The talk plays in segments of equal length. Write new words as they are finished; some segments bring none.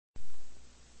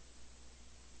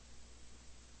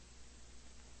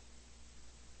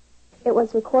It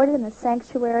was recorded in the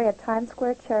sanctuary of Times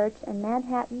Square Church in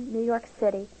Manhattan, New York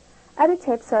City. Other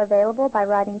tapes are available by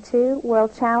writing to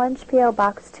World Challenge, P.O.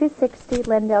 Box 260,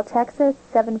 Lindale, Texas,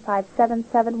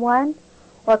 75771,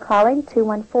 or calling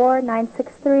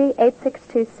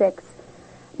 214-963-8626.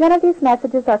 None of these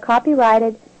messages are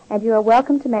copyrighted, and you are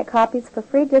welcome to make copies for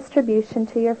free distribution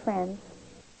to your friends.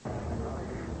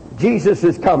 Jesus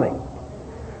is coming.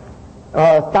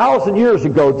 1,000 years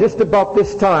ago, just about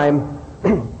this time,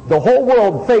 the whole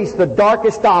world faced the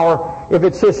darkest hour of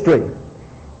its history.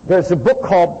 There's a book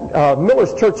called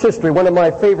Miller's Church History, one of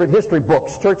my favorite history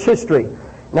books, Church History.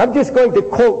 And I'm just going to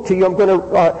quote to you, I'm going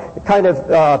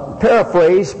to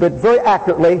paraphrase, but very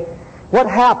accurately, what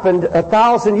happened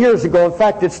 1,000 years ago. In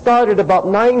fact, it started about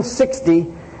 960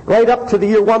 right up to the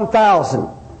year 1000.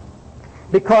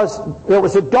 Because there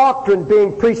was a doctrine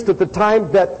being preached at the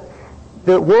time that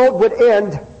the world would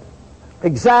end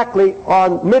exactly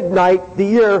on midnight the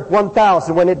year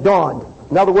 1000 when it dawned.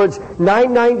 In other words,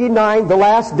 999, the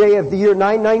last day of the year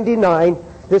 999.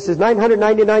 This is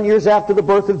 999 years after the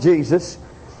birth of Jesus.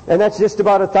 And that's just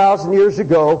about 1,000 years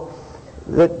ago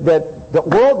that the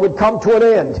world would come to an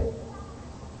end.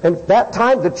 And at that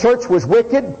time the church was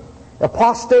wicked,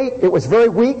 apostate, it was very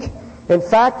weak. In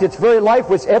fact, its very life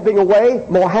was ebbing away.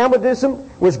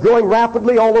 Mohammedanism was growing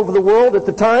rapidly all over the world at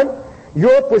the time.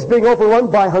 Europe was being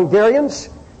overrun by Hungarians.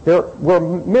 There were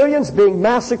millions being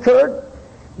massacred.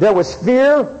 There was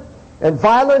fear and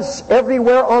violence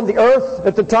everywhere on the earth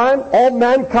at the time. All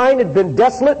mankind had been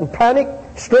desolate and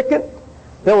panic-stricken.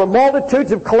 There were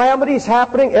multitudes of calamities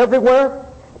happening everywhere.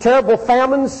 Terrible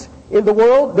famines in the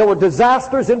world. There were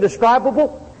disasters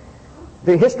indescribable.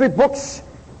 The history books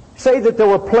say that there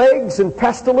were plagues and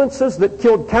pestilences that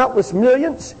killed countless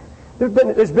millions.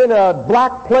 There's been a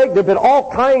black plague. There have been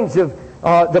all kinds of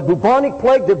the bubonic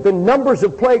plague. There have been numbers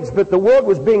of plagues, but the world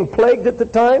was being plagued at the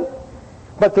time.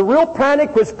 But the real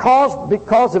panic was caused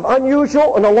because of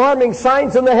unusual and alarming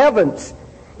signs in the heavens.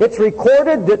 It's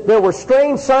recorded that there were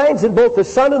strange signs in both the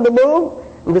sun and the moon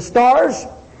and the stars.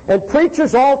 And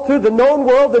preachers all through the known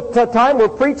world at the time were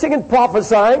preaching and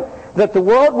prophesying that the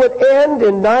world would end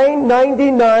in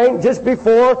 999, just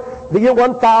before the year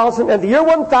 1000, and the year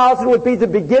 1000 would be the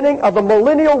beginning of the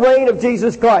millennial reign of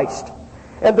Jesus Christ.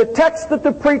 And the text that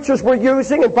the preachers were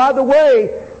using, and by the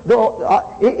way,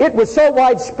 it was so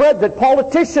widespread that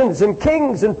politicians and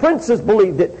kings and princes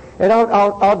believed it. And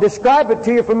I'll describe it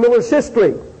to you from Miller's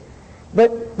history.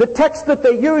 But the text that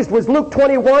they used was Luke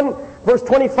 21, verse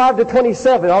 25 to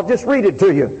 27. I'll just read it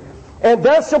to you. And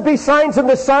there shall be signs in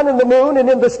the sun and the moon and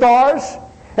in the stars,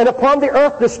 and upon the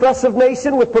earth distress of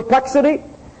nation with perplexity,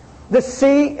 the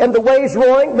sea and the waves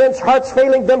roaring, men's hearts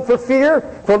failing them for fear,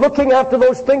 for looking after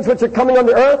those things which are coming on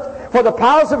the earth. For the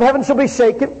powers of heaven shall be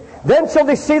shaken. Then shall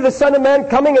they see the Son of Man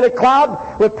coming in a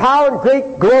cloud with power and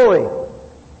great glory.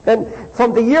 And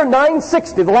from the year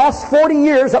 960, the last 40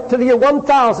 years up to the year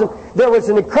 1000, there was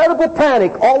an incredible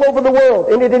panic all over the world,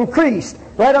 and it increased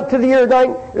right up to the year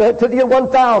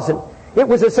 1000. It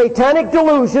was a satanic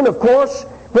delusion, of course,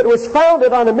 but it was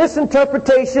founded on a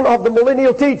misinterpretation of the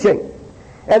millennial teaching.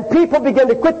 And people began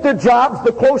to quit their jobs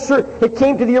the closer it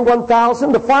came to the year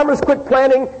 1000. The farmers quit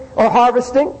planting or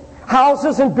harvesting.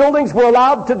 Houses and buildings were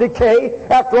allowed to decay.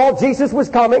 After all, Jesus was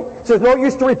coming, so there's no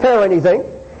use to repair anything.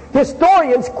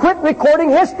 Historians quit recording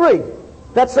history.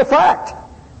 That's a fact.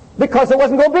 Because there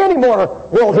wasn't going to be any more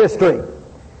world history.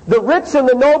 The rich and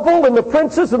the noble and the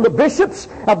princes and the bishops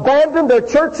abandoned their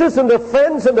churches and their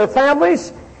friends and their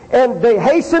families, and they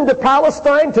hastened to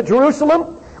Palestine, to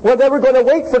Jerusalem, where they were going to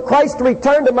wait for Christ to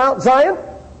return to Mount Zion.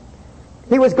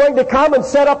 He was going to come and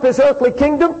set up his earthly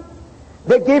kingdom.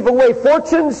 They gave away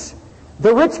fortunes.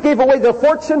 The rich gave away their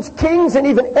fortunes. Kings and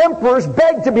even emperors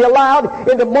begged to be allowed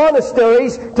into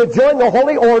monasteries to join the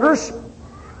holy orders.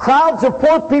 Crowds of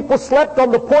poor people slept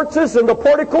on the porches and the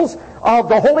porticos of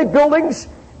the holy buildings,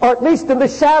 or at least in the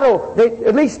shadow. They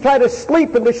at least try to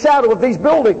sleep in the shadow of these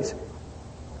buildings.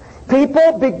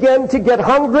 People began to get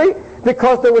hungry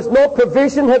because there was no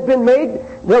provision had been made.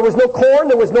 There was no corn,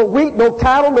 there was no wheat, no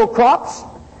cattle, no crops.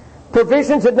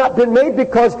 Provisions had not been made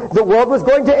because the world was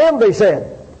going to end, they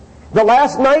said. The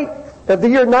last night of the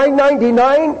year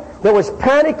 999, there was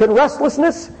panic and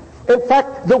restlessness. In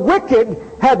fact, the wicked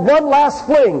had one last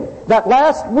fling. That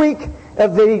last week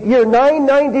of the year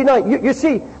 999. You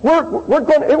see, we're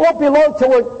going. It won't be long till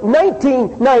we're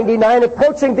 1999,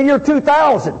 approaching the year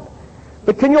 2000.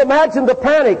 But can you imagine the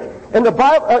panic? And the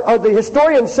Bible, the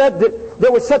historian said that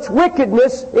there was such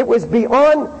wickedness, it was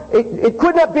beyond. It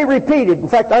could not be repeated. In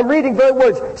fact, I'm reading their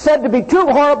words. Said to be too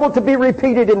horrible to be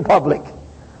repeated in public.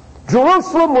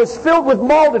 Jerusalem was filled with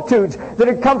multitudes that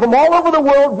had come from all over the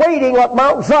world waiting at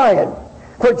Mount Zion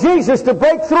for Jesus to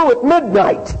break through at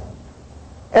midnight.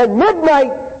 And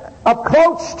midnight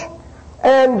approached,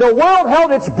 and the world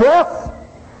held its breath.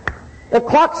 The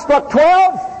clock struck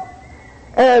 12,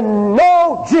 and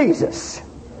no Jesus.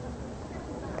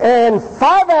 And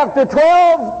 5 after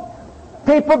 12,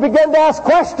 people began to ask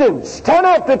questions. 10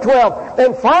 after 12.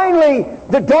 And finally,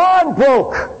 the dawn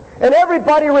broke, and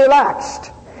everybody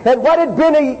relaxed. And what had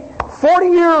been 40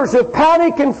 years of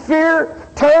panic and fear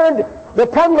turned, the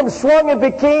pendulum swung and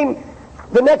became,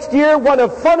 the next year, one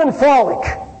of fun and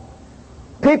frolic.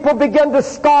 People began to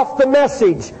scoff the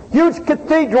message. Huge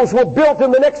cathedrals were built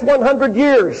in the next 100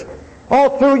 years,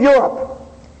 all through Europe.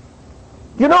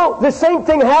 You know, the same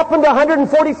thing happened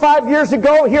 145 years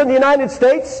ago here in the United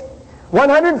States.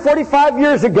 145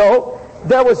 years ago,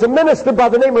 there was a minister by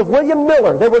the name of William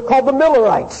Miller. They were called the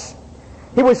Millerites.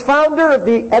 He was founder of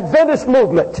the Adventist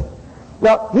movement.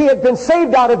 Now, he had been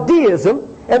saved out of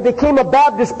deism and became a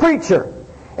Baptist preacher.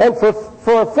 And for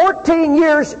 14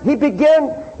 years, he believed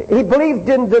in he believed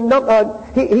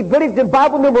in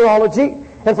Bible numerology.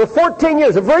 And for 14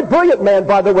 years, a very brilliant man,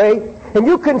 by the way, and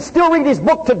you can still read his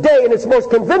book today, and it's the most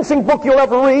convincing book you'll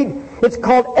ever read. It's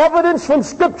called Evidence from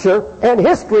Scripture and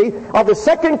History of the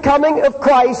Second Coming of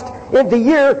Christ in the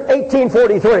year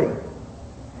 1843.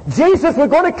 Jesus was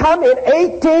going to come in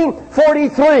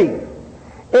 1843.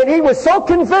 And he was so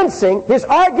convincing, his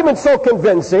argument so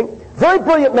convincing, very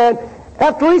brilliant man,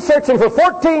 after researching for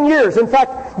 14 years. In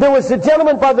fact, there was a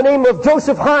gentleman by the name of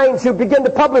Joseph Hines who began to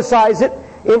publicize it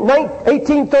in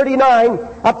 1839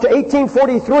 up to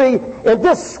 1843, and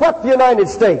this swept the United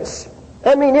States.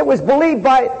 I mean, it was believed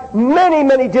by many,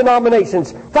 many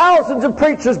denominations. Thousands of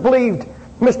preachers believed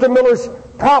Mr. Miller's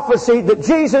prophecy that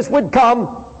Jesus would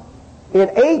come in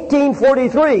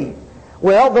 1843.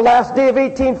 Well, the last day of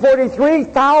 1843,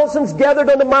 thousands gathered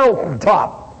on the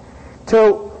mountaintop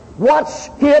to watch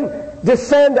him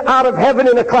descend out of heaven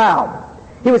in a cloud.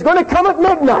 He was going to come at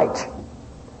midnight.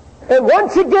 And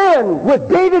once again, with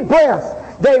bated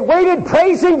breath, they waited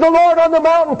praising the Lord on the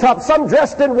mountaintop, some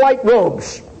dressed in white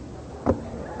robes.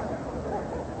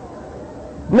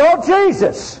 No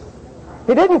Jesus.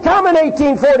 He didn't come in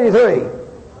 1843.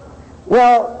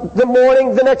 Well, the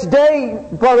next day,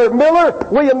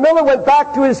 William Miller went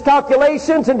back to his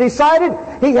calculations and decided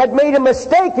he had made a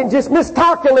mistake and just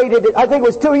miscalculated it. I think it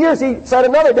was 2 years, he set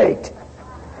another date.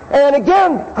 And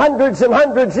again, hundreds and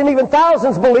hundreds and even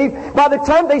thousands believed. By the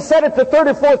time they said it the third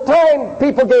or fourth time,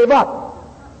 people gave up.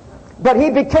 But he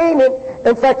became,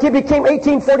 in fact, he became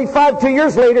 1845, 2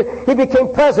 years later, he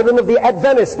became president of the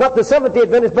Adventists, not the Seventh-day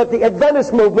Adventists, but the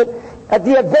Adventist movement,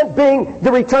 the Advent being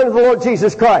the return of the Lord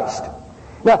Jesus Christ.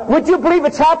 Now, would you believe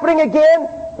it's happening again,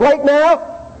 right now?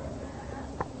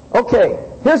 Okay,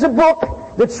 here's a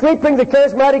book that's sweeping the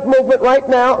charismatic movement right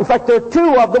now. In fact, there are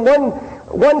two of them.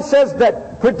 One says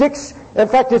that predicts, in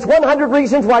fact, it's 100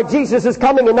 Reasons Why Jesus is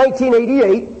Coming in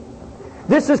 1988.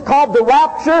 This is called The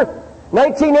Rapture,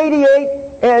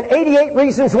 1988, and 88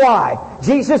 Reasons Why.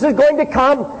 Jesus is going to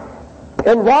come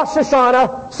in Rosh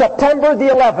Hashanah, September the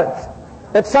 11th,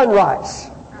 at sunrise.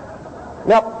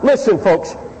 Now, listen,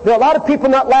 folks. There are a lot of people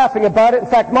not laughing about it. In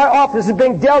fact, my office is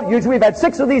being deluged. We've had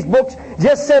 6 of these books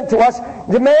just sent to us.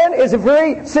 The man is a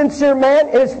very sincere man.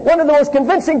 It's one of the most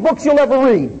convincing books you'll ever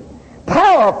read.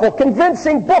 Powerful,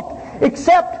 convincing book,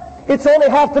 except it's only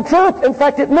half the truth. In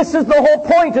fact, it misses the whole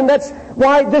point, and that's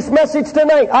why this message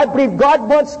tonight. I believe God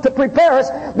wants to prepare us,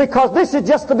 because this is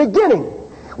just the beginning.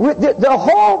 The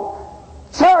whole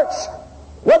church,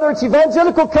 whether it's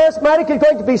evangelical, charismatic, is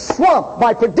going to be swamped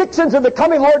by predictions of the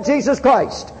coming Lord Jesus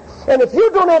Christ. And if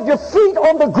you don't have your feet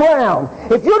on the ground,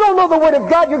 if you don't know the Word of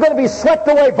God, you're going to be swept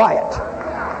away by it.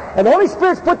 And the Holy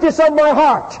Spirit's put this on my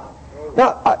heart.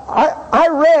 Now, I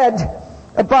read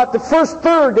about the first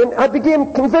third, and I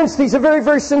became convinced he's a very,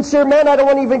 very sincere man. I don't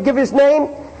want to even give his name,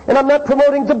 and I'm not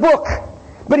promoting the book.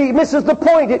 But he misses the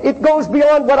point. It goes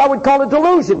beyond what I would call a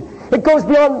delusion. It goes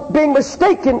beyond being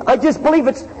mistaken. I just believe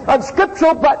it's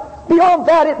unscriptural, but beyond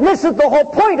that, it misses the whole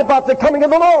point about the coming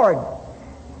of the Lord.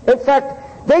 In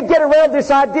fact, they get around this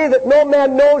idea that no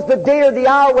man knows the day or the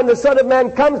hour when the Son of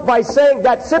Man comes by saying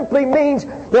that simply means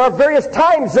there are various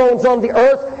time zones on the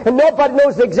earth, and nobody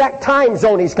knows the exact time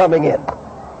zone he's coming in.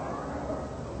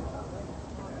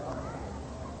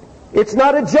 It's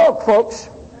not a joke, folks.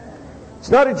 It's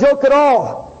not a joke at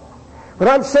all. But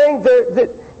I'm saying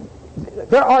that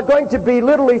there are going to be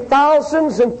literally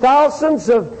thousands and thousands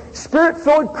of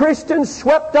Spirit-filled Christians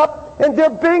swept up, and they're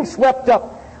being swept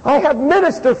up. I have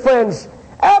minister friends,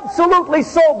 absolutely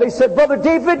sold. They said, Brother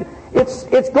David,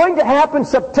 it's going to happen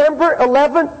September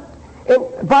 11th,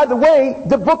 And by the way,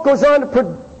 the book goes on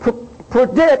to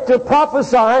predict or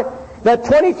prophesy that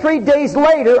 23 days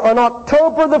later, on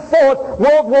October the 4th,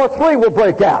 World War III will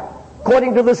break out,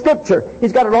 according to the Scripture.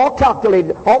 He's got it all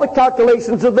calculated. All the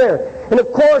calculations are there. And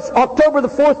of course, October the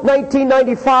 4th,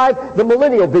 1995, the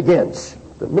millennial begins.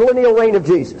 The millennial reign of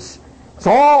Jesus. It's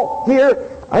all here.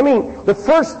 I mean, the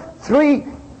first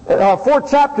 4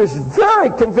 chapters, very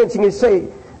convincing. You say,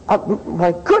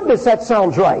 my goodness, that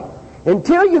sounds right.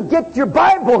 Until you get your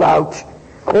Bible out,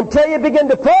 until you begin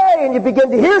to pray and you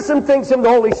begin to hear some things from the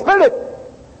Holy Spirit.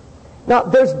 Now,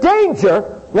 there's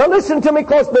danger. Now, listen to me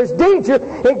close. There's danger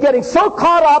in getting so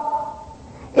caught up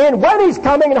in when He's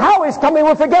coming and how He's coming,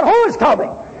 we'll forget who is coming.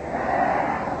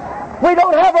 We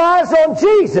don't have our eyes on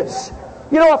Jesus.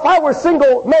 You know, if I were a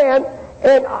single man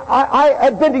and I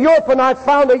had been to Europe and I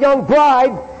found a young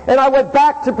bride and I went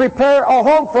back to prepare a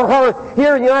home for her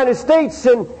here in the United States,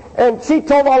 and she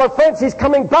told all her friends he's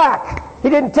coming back. He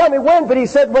didn't tell me when, but he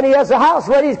said when he has a house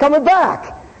ready, he's coming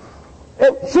back.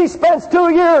 And she spends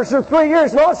 2 years or 3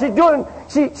 years, and all she's doing,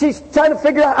 she's trying to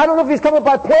figure out, I don't know if he's coming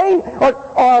by plane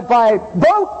or by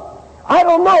boat. I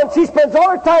don't know. And she spends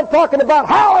all her time talking about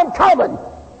how I'm coming,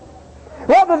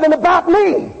 rather than about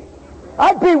me.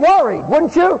 I'd be worried,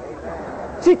 wouldn't you?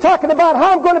 She's talking about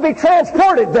how I'm going to be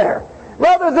transported there,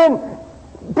 rather than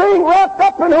being wrapped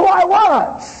up in who I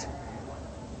was.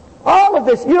 All of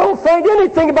this, you don't find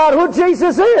anything about who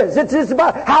Jesus is. It's just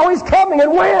about how He's coming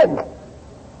and when.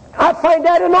 I find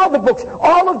that in all the books.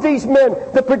 All of these men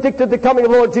that predicted the coming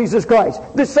of the Lord Jesus Christ.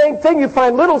 The same thing, you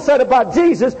find little said about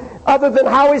Jesus other than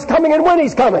how He's coming and when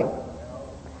He's coming.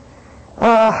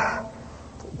 The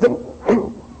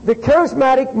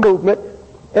charismatic movement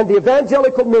and the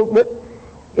evangelical movement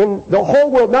in the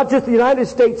whole world, not just the United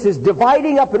States, is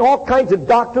dividing up in all kinds of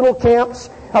doctrinal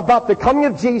camps about the coming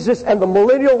of Jesus and the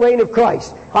millennial reign of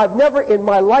Christ. I've never in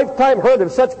my lifetime heard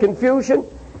of such confusion.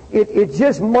 It's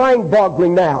just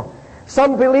mind-boggling now.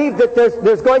 Some believe that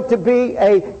there's going to be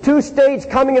a 2-stage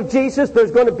coming of Jesus.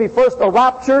 There's going to be first a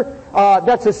rapture,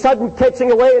 that's a sudden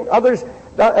catching away, and others,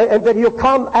 and that He'll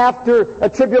come after a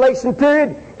tribulation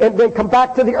period and then come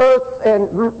back to the earth and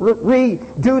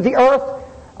redo the earth.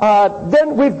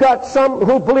 Then we've got some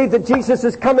who believe that Jesus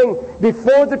is coming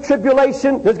before the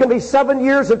tribulation. There's going to be 7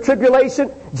 years of tribulation.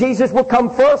 Jesus will come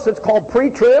first. It's called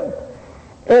pre-trib.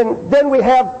 And then we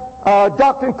have a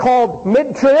doctrine called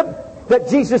mid-trib, that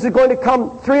Jesus is going to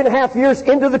come 3.5 years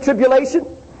into the tribulation.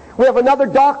 We have another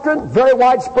doctrine, very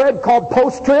widespread, called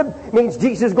post-trib. It means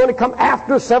Jesus is going to come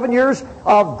after 7 years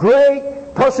of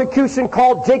great persecution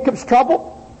called Jacob's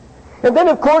trouble. And then,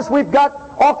 of course, we've got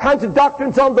all kinds of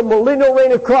doctrines on the millennial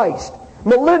reign of Christ.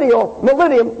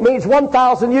 Millennium means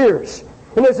 1,000 years.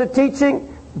 And there's a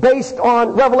teaching based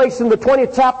on Revelation, the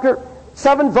 20th chapter,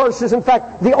 7 verses. In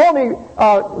fact, the only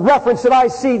reference that I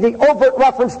see, the overt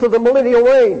reference to the millennial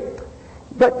reign.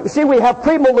 But see, we have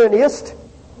premillennialist,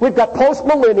 we've got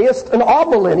postmillennialist, and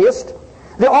all-millennialist.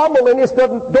 The all-millennialists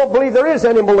don't believe there is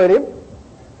any millennium.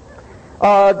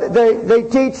 They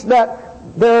teach that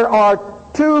there are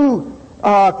 2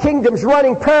 kingdoms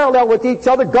running parallel with each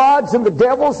other, God's and the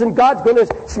devil's, and God's going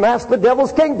to smash the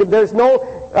devil's kingdom. There's no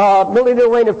millennial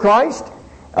reign of Christ.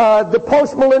 The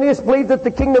postmillennialists believe that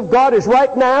the kingdom of God is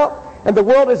right now, and the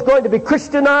world is going to be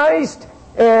Christianized,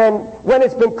 and when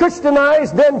it's been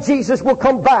Christianized, then Jesus will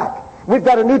come back. We've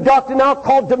got a new doctrine now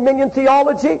called dominion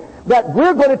theology, that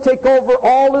we're going to take over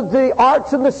all of the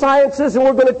arts and the sciences, and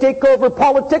we're going to take over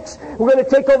politics, we're going to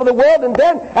take over the world, and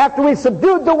then after we've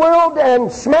subdued the world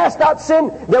and smashed out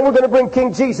sin, then we're going to bring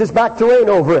King Jesus back to reign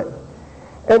over it.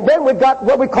 And then we've got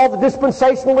what we call the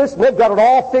dispensationalists, and they've got it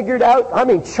all figured out. I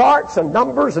mean, charts and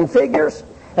numbers and figures.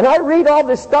 And I read all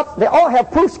this stuff. They all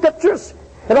have proof scriptures.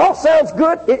 It all sounds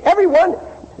good. Everyone,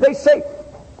 they say,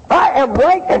 I am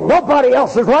right and nobody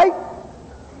else is right.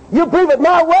 You believe it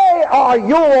my way, or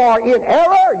you are in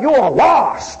error, you are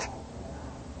lost.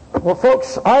 Well,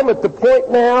 folks, I'm at the point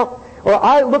now where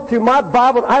I look through my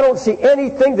Bible and I don't see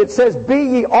anything that says, be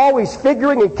ye always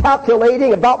figuring and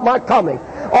calculating about my coming.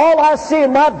 All I see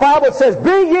in my Bible says, be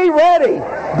ye ready,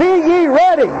 be ye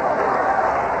ready.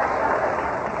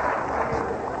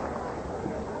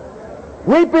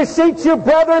 We beseech you,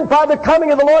 brethren, by the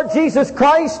coming of the Lord Jesus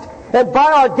Christ, and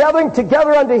by our gathering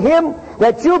together unto Him,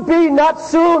 that you be not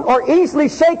soon or easily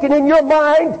shaken in your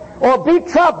mind, or be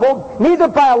troubled, neither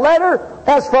by a letter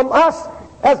as from us,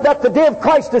 as that the day of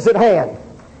Christ is at hand.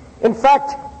 In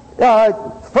fact,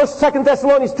 2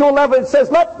 Thessalonians 2:11, it says,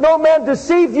 let no man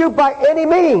deceive you by any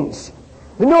means.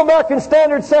 The New American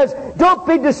Standard says, don't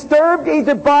be disturbed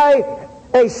either by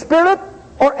a spirit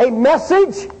or a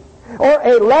message or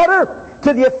a letter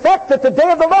to the effect that the day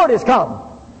of the Lord is come.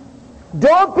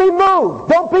 Don't be moved.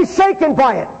 Don't be shaken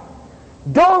by it.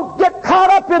 Don't get caught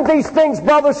up in these things,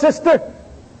 brother, sister.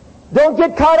 Don't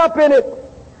get caught up in it.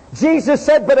 Jesus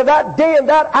said, but of that day and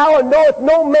that hour knoweth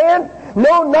no man,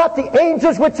 no, not the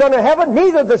angels which are in heaven,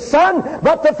 neither the Son,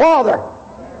 but the Father.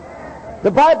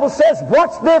 The Bible says,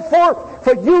 watch therefore,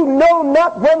 for you know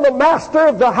not when the master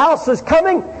of the house is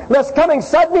coming, lest coming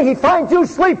suddenly he find you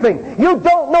sleeping. You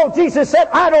don't know. Jesus said,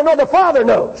 I don't know. The Father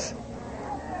knows.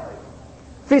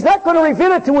 If he's not going to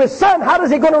reveal it to his Son, how is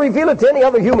he going to reveal it to any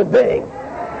other human being?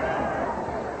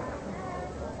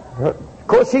 Of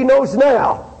course, he knows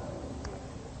now.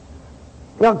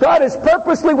 Now, God has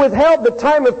purposely withheld the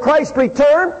time of Christ's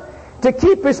return to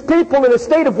keep his people in a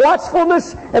state of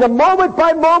watchfulness and a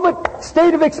moment-by-moment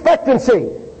state of expectancy.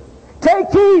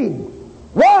 Take heed,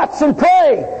 watch and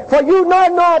pray, for you know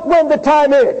not when the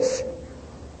time is.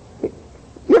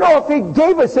 You know, if he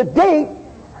gave us a date,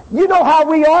 you know how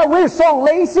we are. We're so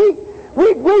lazy.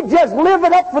 We just live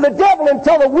it up for the devil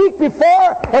until the week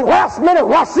before and last minute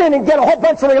rush in and get a whole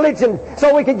bunch of religion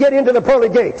so we can get into the pearly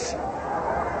gates.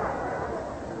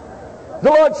 The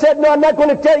Lord said, no, I'm not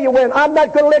going to tell you when. I'm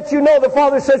not going to let you know. The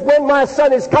Father says, when my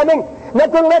Son is coming. I'm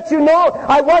not going to let you know.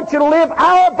 I want you to live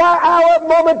hour by hour,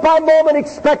 moment by moment,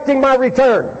 expecting my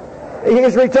return.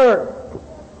 His return.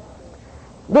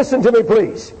 Listen to me,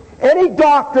 please. Any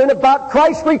doctrine about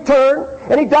Christ's return,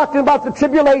 any doctrine about the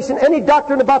tribulation, any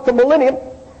doctrine about the millennium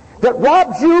that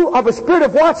robs you of a spirit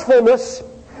of watchfulness,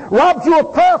 robs you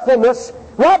of prayerfulness,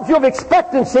 robs you of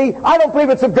expectancy, I don't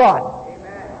believe it's of God.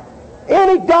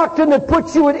 Any doctrine that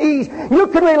puts you at ease, you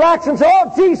can relax and say,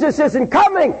 oh, Jesus isn't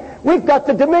coming. We've got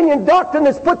the dominion doctrine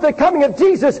that's put the coming of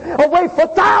Jesus away for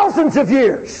thousands of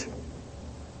years.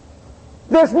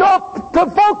 There's no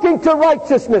provoking to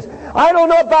righteousness. I don't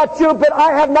know about you, but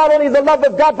I have not only the love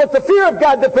of God, but the fear of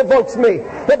God that provokes me.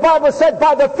 The Bible said,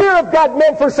 by the fear of God,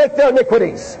 men forsake their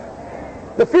iniquities.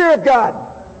 The fear of God.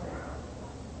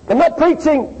 I'm not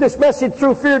preaching this message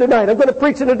through fear tonight. I'm going to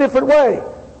preach in a different way.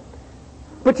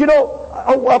 But you know,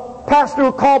 a pastor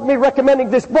who called me recommending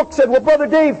this book said, well, Brother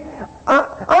Dave,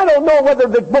 I don't know whether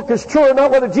the book is true or not,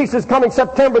 whether Jesus is coming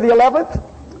September the 11th.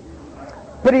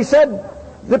 But he said,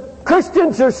 the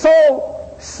Christians are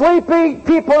so sleepy,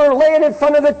 people are laying in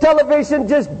front of the television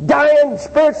just dying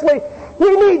spiritually.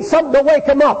 We need something to wake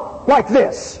them up like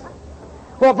this.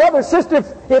 Well, brother, sister,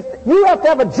 if you have to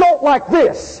have a jolt like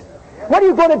this, what are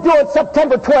you going to do on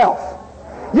September 12th?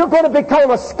 You're going to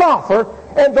become a scoffer.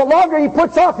 And the longer he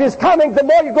puts off his coming, the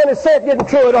more you're going to say it didn't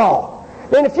true at all.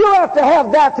 And if you have to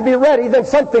have that to be ready, then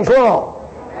something's wrong.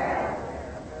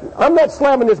 I'm not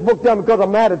slamming this book down because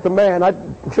I'm mad at the man. I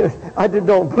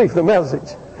don't believe the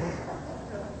message.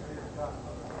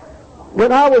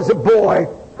 When I was a boy,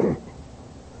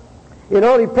 in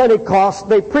early Pentecost,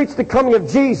 they preached the coming of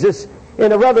Jesus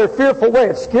in a rather fearful way.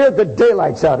 It scared the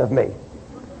daylights out of me.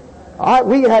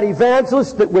 We had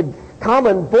evangelists that would come,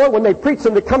 and boy, when they preached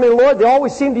on the coming of the Lord, they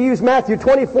always seemed to use Matthew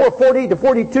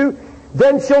 24:40-42.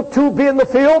 Then shall two be in the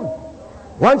field,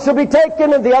 one shall be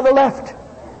taken and the other left.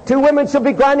 Two women shall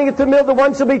be grinding at the mill, the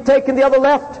one shall be taken, the other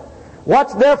left.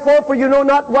 Watch therefore, for you know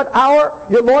not what hour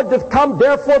your Lord doth come.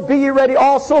 Therefore be ye ready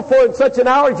also, for in such an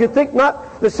hour as you think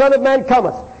not, the Son of Man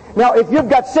cometh. Now, if you've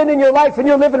got sin in your life and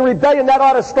you're living in rebellion, that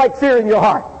ought to strike fear in your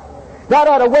heart. That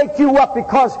ought to wake you up,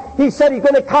 because he said he's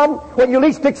going to come when you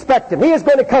least expect him. He is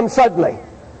going to come suddenly.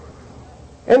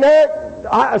 And there,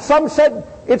 some said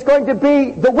it's going to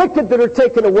be the wicked that are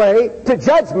taken away to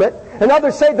judgment, and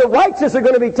others say the righteous are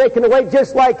going to be taken away,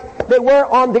 just like they were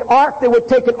on the ark. They were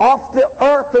taken off the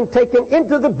earth and taken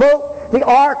into the boat, the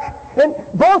ark. And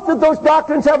both of those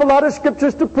doctrines have a lot of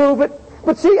scriptures to prove it.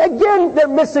 But see, again, they're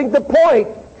missing the point.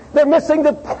 They're missing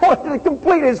the point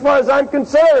completely as far as I'm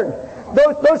concerned.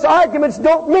 Those arguments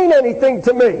don't mean anything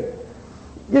to me.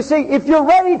 You see, if you're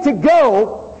ready to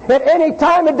go at any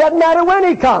time, it doesn't matter when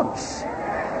he comes.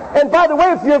 And by the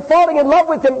way, if you're falling in love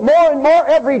with him more and more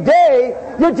every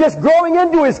day, you're just growing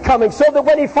into his coming, so that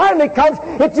when he finally comes,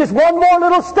 it's just one more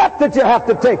little step that you have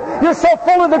to take. You're so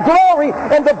full of the glory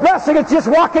and the blessing, it's just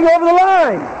walking over the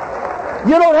line.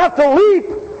 You don't have to leap.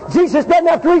 Jesus doesn't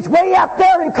have to reach way out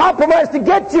there and compromise to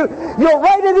get you. You're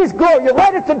right in his glory. You're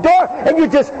right at the door, and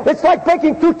it's like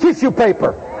breaking through tissue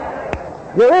paper.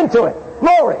 You're into it.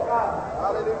 Glory.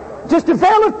 Just a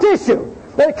veil of tissue.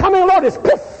 Then the coming Lord is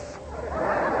poof.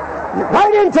 You're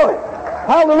right into it.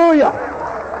 Hallelujah.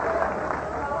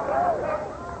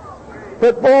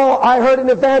 But boy, I heard an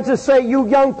evangelist say, you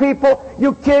young people,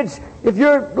 you kids, if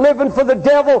you're living for the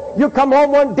devil, you come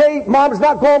home one day, mom's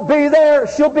not going to be there,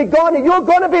 she'll be gone, and you're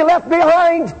going to be left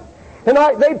behind. And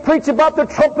they preach about the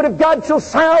trumpet of God shall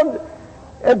sound.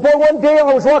 And boy, one day I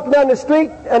was walking down the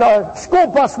street, and a school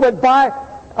bus went by,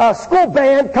 a school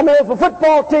band coming in for a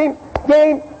football game.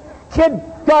 Kid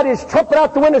got his trumpet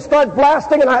out the window, started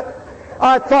blasting, and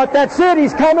I thought, that's it,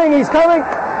 he's coming.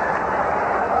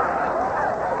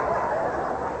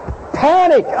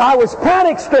 Panic. I was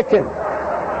panic-stricken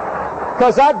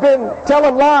because I've been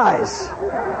telling lies.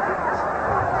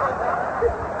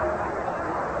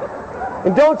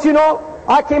 And don't you know,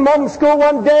 I came home from school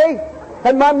one day,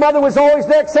 and my mother was always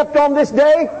there except on this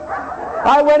day.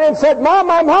 I went in and said,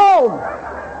 Mom, I'm home.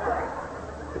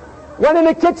 Went in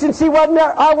the kitchen, she wasn't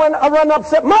there. I run up and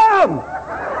said, Mom!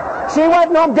 She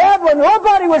wasn't home. Dad wasn't.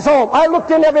 Nobody was home. I looked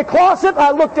in every closet.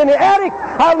 I looked in the attic.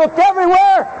 I looked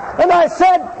everywhere. And I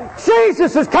said,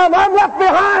 Jesus has come. I'm left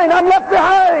behind.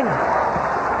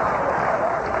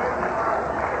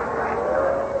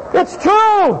 It's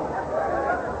true.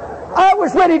 I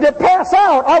was ready to pass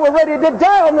out. I was ready to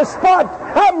die on the spot.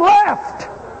 I'm left.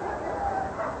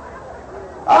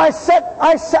 I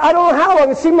don't know how long.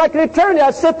 It seemed like an eternity.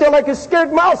 I sat there like a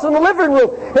scared mouse in the living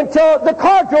room until the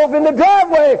car drove in the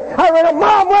driveway. I ran up,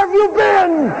 Mom, where have you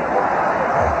been?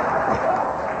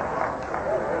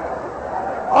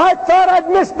 I thought I'd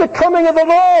missed the coming of the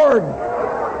Lord.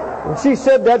 And she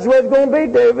said, that's where it's going to be,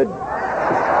 David.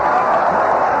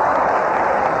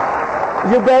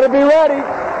 You better be ready.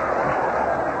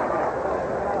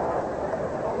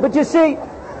 But you see,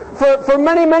 for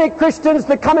many, many Christians,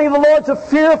 the coming of the Lord's a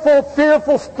fearful,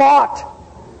 fearful thought.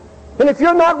 And if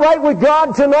you're not right with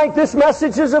God tonight, this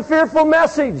message is a fearful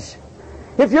message.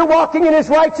 If you're walking in His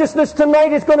righteousness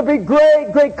tonight, it's going to be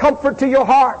great, great comfort to your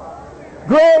heart.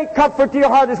 Great comfort to your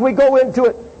heart as we go into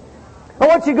it. I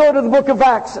want you to go to the book of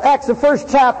Acts, the first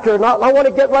chapter, and I want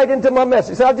to get right into my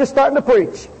message. So I'm just starting to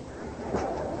preach.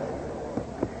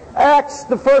 Acts,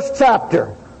 the first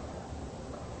chapter.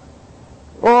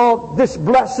 Oh, this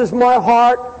blesses my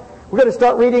heart. We're going to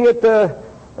start reading at the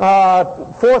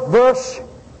 4th verse.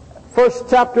 First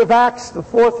chapter of Acts, the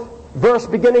 4th verse,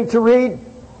 beginning to read.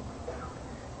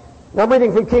 Now I'm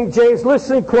reading from King James.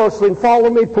 Listen closely and follow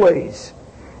me, please.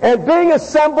 And being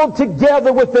assembled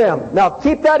together with them. Now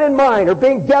keep that in mind, or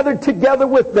being gathered together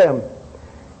with them.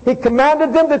 He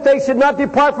commanded them that they should not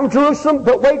depart from Jerusalem,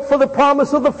 but wait for the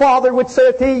promise of the Father, which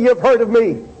saith he, ye have heard of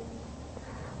me.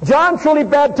 John truly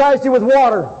baptized you with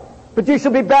water, but you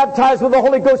shall be baptized with the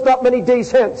Holy Ghost not many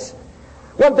days hence.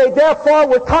 When they therefore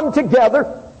were come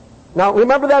together, now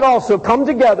remember that also, come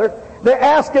together, they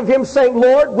asked of him, saying,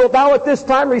 Lord, wilt thou at this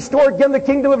time restore again the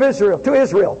kingdom of Israel to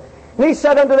Israel? And he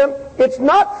said unto them, it's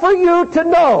not for you to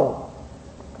know.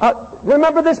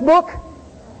 Remember this book?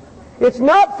 It's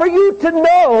not for you to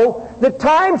know the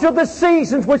times or the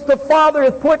seasons which the Father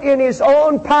hath put in His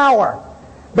own power.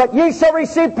 But ye shall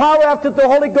receive power after the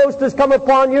Holy Ghost has come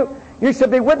upon you. You shall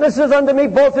be witnesses unto me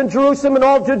both in Jerusalem and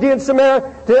all Judea and Samaria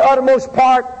to the uttermost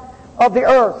part of the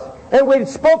earth. And we had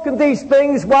spoken these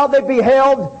things while they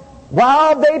beheld.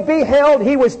 While they beheld,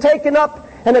 He was taken up,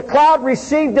 and a cloud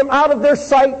received Him out of their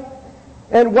sight.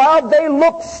 And while they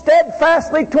looked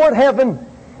steadfastly toward heaven,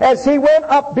 as He went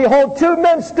up, behold, 2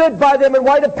 men stood by them in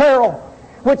white apparel,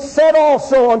 which said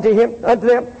also unto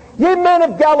them, Ye men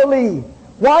of Galilee,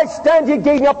 why stand ye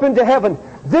gazing up into heaven?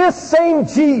 This same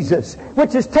Jesus,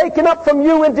 which is taken up from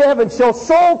you into heaven, shall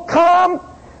so come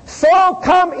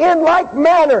in like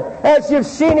manner as you've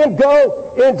seen Him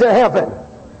go into heaven.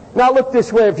 Now look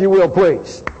this way, if you will,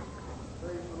 please.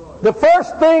 The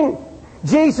first thing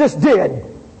Jesus did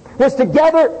was to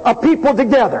gather a people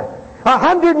together.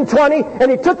 120,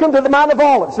 and He took them to the Mount of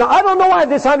Olives. Now, I don't know why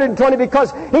this 120,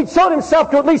 because He showed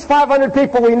Himself to at least 500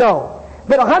 people we know.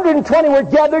 But 120 were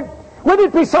gathered.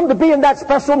 Wouldn't it be something to be in that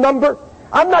special number?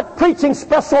 I'm not preaching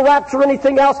special rapture or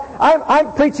anything else.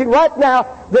 I'm preaching right now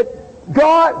that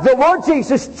God, the Lord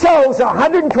Jesus, chose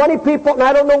 120 people, and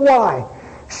I don't know why.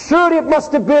 Surely it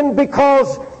must have been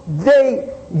because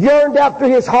they yearned after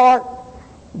His heart.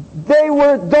 They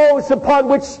were those upon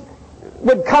which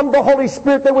would come the Holy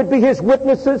Spirit. They would be His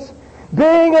witnesses.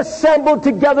 Being assembled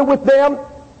together with them.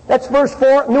 That's verse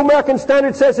 4. New American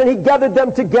Standard says, and He gathered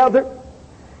them together.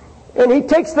 And He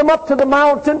takes them up to the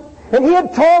mountain. And He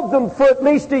had told them for at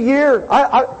least a year.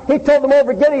 He told them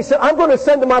over again. He said, I'm going to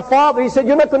send to my Father. He said,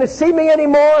 you're not going to see me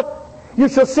anymore. You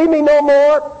shall see me no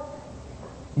more.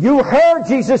 You heard,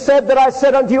 Jesus said, that I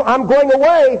said unto you, I'm going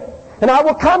away, and I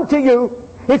will come to you.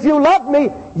 If you loved me,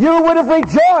 you would have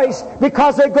rejoiced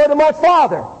because they go to my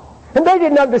Father. And they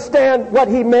didn't understand what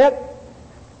He meant.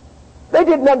 They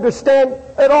didn't understand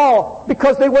at all,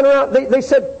 because they went around, they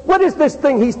said, what is this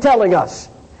thing He's telling us?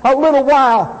 A little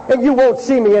while and you won't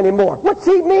see me anymore. What's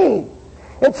He mean?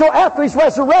 And so after he's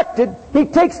resurrected, he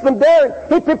takes them there,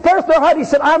 and he prepares their heart. He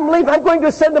said, I'm leaving, I'm going to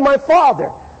ascend to my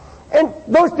Father. And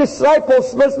those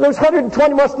disciples, those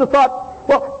 120 must have thought,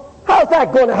 well, how's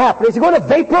that going to happen? Is he going to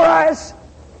vaporize?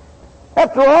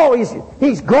 After all,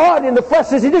 he's God in the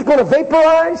flesh. Is he just going to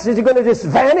vaporize? Is he going to just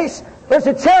vanish? There's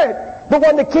a chariot, the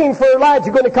one that came for Elijah,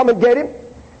 going to come and get him.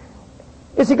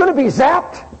 Is he going to be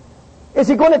zapped? Is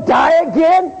he going to die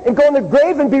again and go in the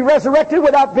grave and be resurrected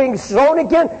without being sown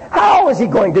again? How is he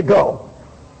going to go?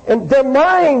 And their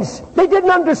minds, they didn't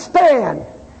understand.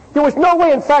 There was no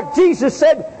way. In fact, Jesus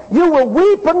said, you will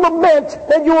weep and lament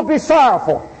and you will be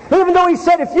sorrowful. Even though he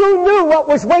said, if you knew what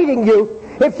was waiting you,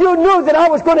 if you knew that I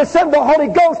was going to send the Holy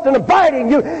Ghost and abide in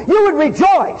you, you would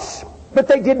rejoice. But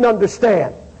they didn't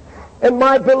understand. And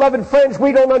my beloved friends,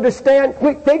 we don't understand.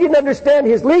 They didn't understand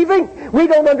his leaving. We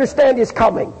don't understand his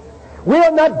coming. We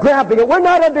are not grabbing it. We're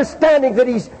not understanding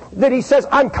that he says,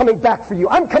 I'm coming back for you.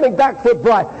 I'm coming back for a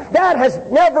bride. That has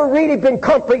never really been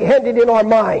comprehended in our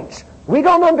minds. We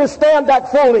don't understand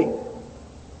that fully.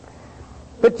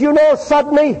 But you know,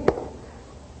 suddenly,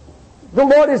 the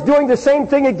Lord is doing the same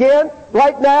thing again,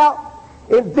 right now,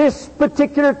 in this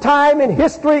particular time in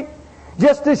history,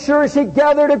 just as sure as he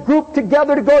gathered a group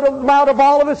together to go to Mount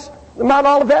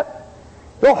Olivet.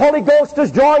 The Holy Ghost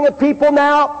is drawing a people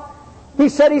now. He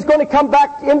said he's going to come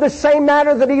back in the same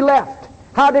manner that he left.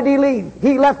 How did he leave?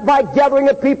 He left by gathering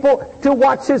a people to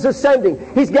watch his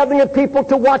ascending. He's gathering a people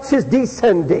to watch his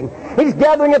descending. He's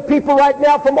gathering a people right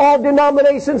now from all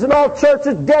denominations and all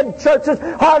churches, dead churches,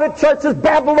 harlot churches,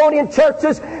 Babylonian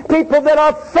churches, people that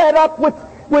are fed up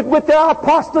with their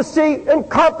apostasy and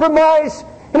compromise,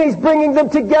 and he's bringing them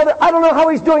together. I don't know how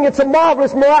he's doing it. It's a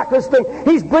marvelous, miraculous thing.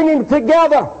 He's bringing them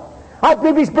together. I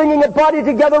believe he's bringing a body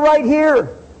together right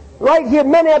here. Right here,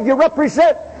 many of you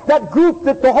represent that group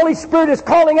that the Holy Spirit is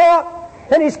calling out,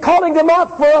 and he's calling them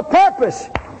out for a purpose,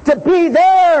 to be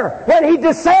there when he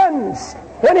descends,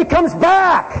 when he comes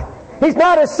back. He's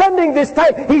not ascending this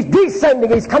time, he's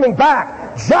descending, he's coming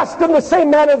back, just in the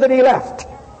same manner that he left.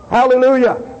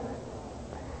 Hallelujah.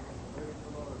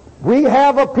 We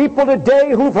have a people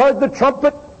today who've heard the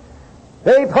trumpet.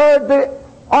 They've heard the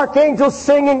archangels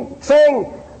singing,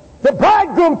 saying, the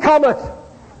bridegroom cometh.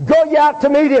 Go ye out to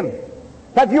meet him.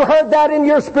 Have you heard that in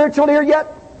your spiritual ear yet?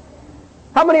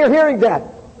 How many are hearing that?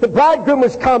 The bridegroom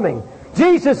is coming.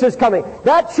 Jesus is coming.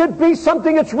 That should be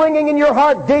something that's ringing in your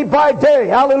heart day by day.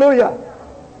 Hallelujah.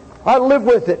 I live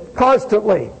with it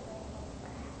constantly.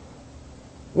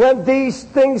 When these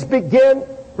things begin,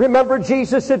 remember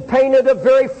Jesus had painted a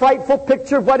very frightful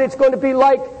picture of what it's going to be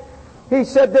like. He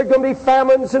said there are going to be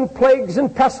famines and plagues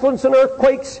and pestilence and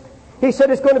earthquakes. He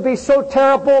said it's going to be so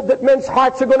terrible that men's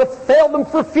hearts are going to fail them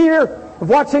for fear of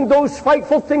watching those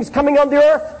frightful things coming on the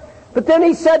earth. But then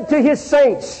he said to his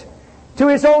saints, to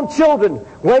his own children,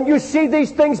 when you see these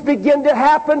things begin to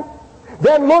happen,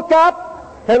 then look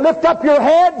up and lift up your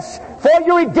heads, for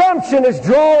your redemption is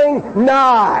drawing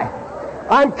nigh.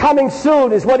 I'm coming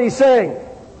soon, is what he's saying.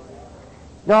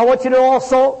 Now I want you to know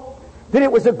also that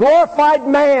it was a glorified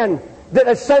man that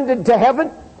ascended to heaven.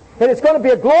 And it's going to be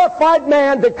a glorified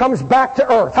man that comes back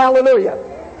to earth. Hallelujah.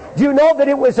 Do you know that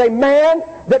it was a man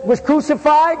that was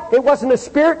crucified? It wasn't a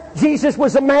spirit. Jesus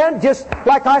was a man, just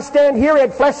like I stand here, he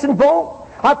had flesh and bone.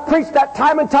 I've preached that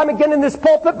time and time again in this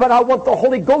pulpit, but I want the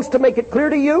Holy Ghost to make it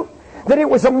clear to you that it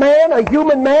was a man, a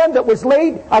human man that was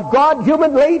laid, a God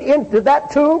human laid into that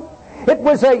tomb. It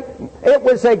was a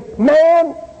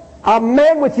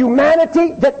man with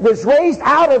humanity that was raised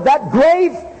out of that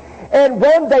grave. And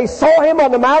when they saw him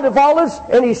on the Mount of Olives,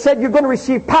 and he said, you're going to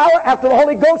receive power after the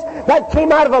Holy Ghost, that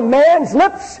came out of a man's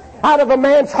lips, out of a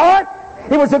man's heart.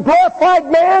 He was a glorified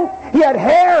man. He had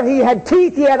hair, he had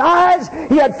teeth, he had eyes,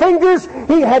 he had fingers,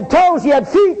 he had toes, he had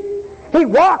feet. He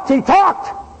walked, he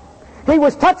talked. He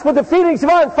was touched with the feelings of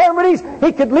our infirmities.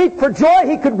 He could leap for joy,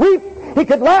 he could weep, he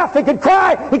could laugh, he could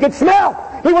cry, he could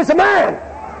smell. He was a man.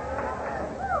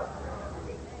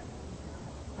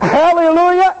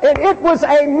 Hallelujah. And it was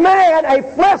a man, a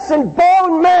flesh and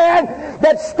bone man,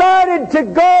 that started to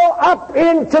go up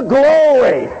into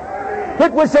glory.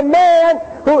 It was a man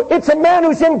it's a man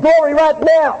who's in glory right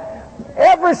now.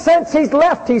 Ever since he's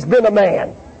left, he's been a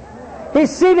man.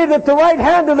 He's seated at the right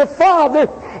hand of the Father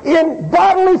in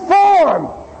bodily form.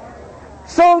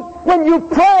 So when you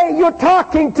pray, you're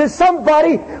talking to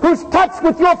somebody who's touched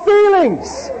with your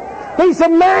feelings. He's a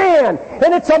man,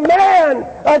 and it's a man,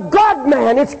 a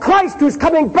God-man. It's Christ who's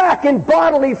coming back in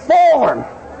bodily form.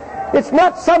 It's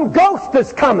not some ghost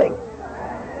that's coming.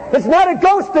 It's not a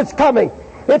ghost that's coming.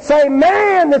 It's a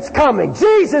man that's coming.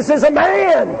 Jesus is a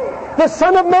man, the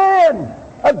Son of Man,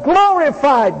 a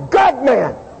glorified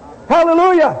God-man.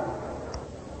 Hallelujah.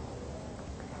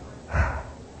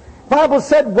 Bible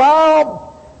said,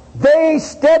 while they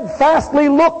steadfastly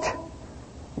looked,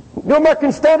 New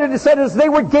American Standard said, as they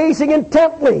were gazing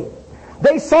intently,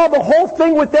 they saw the whole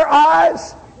thing with their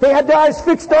eyes. They had their eyes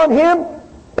fixed on Him.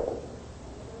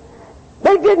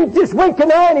 They didn't just wink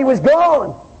an eye and He was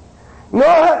gone. No,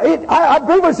 I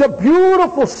believe it was a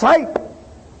beautiful sight.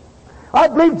 I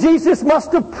believe Jesus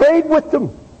must have prayed with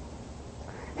them.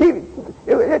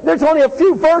 There's only a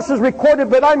few verses recorded,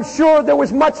 but I'm sure there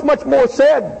was much, much more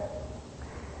said.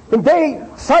 And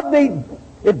suddenly,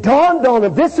 it dawned on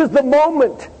them, this is the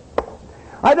moment.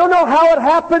 I don't know how it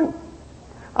happened.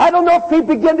 I don't know if He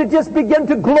began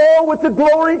to glow with the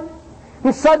glory.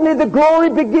 And suddenly the glory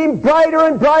became brighter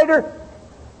and brighter.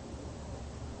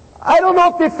 I don't know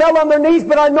if they fell on their knees,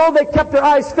 but I know they kept their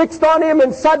eyes fixed on Him,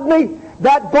 and suddenly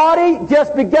that body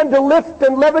just began to lift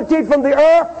and levitate from the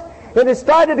earth, and it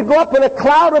started to go up, and a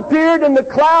cloud appeared, and the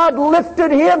cloud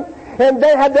lifted Him, and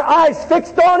they had their eyes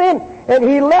fixed on Him, and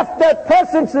He left that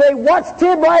presence, and they watched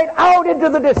Him right out into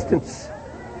the distance.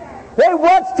 They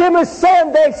watched Him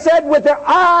ascend, they said, with their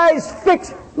eyes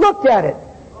fixed. Look at it.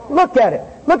 Look at it.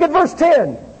 Look at verse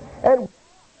 10. And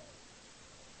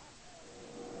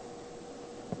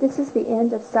this is the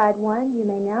end of side 1. You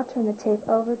may now turn the tape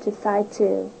over to side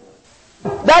 2.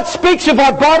 that speaks of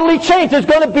our bodily change. There's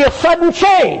going to be a sudden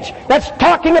change. That's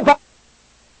talking about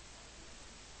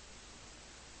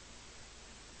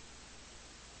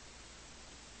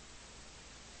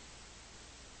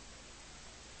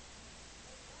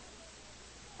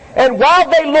and while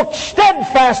they looked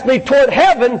steadfastly toward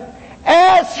heaven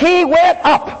as He went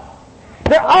up,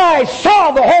 their eyes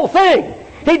saw the whole thing.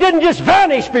 He didn't just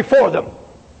vanish before them.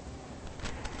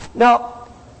 Now,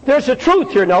 there's a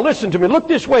truth here. Now, listen to me. Look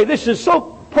this way. This is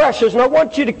so precious, and I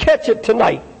want you to catch it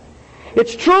tonight.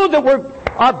 It's true that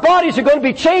our bodies are going to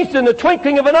be changed in the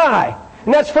twinkling of an eye.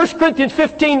 And that's 1 Corinthians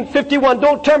 15:51.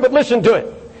 Don't turn, but listen to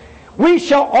it. We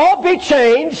shall all be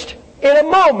changed in a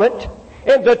moment,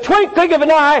 in the twinkling of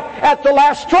an eye, at the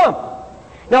last trump.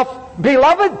 Now,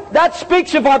 beloved, that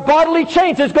speaks of our bodily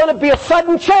change. There's going to be a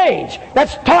sudden change.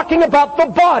 That's talking about the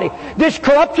body. This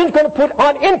corruption is going to put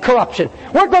on incorruption.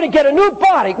 We're going to get a new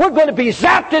body. We're going to be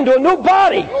zapped into a new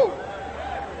body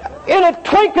in a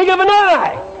twinkling of an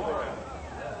eye.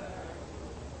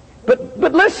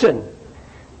 But listen,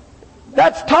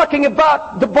 that's talking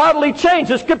about the bodily change.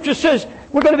 The Scripture says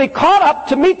we're going to be caught up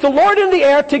to meet the Lord in the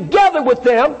air together with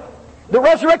them, the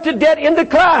resurrected dead, in the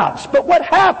clouds. But what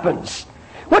happens?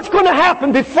 What's going to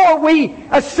happen before we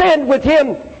ascend with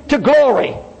Him to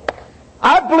glory?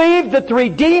 I believe that the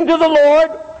redeemed of the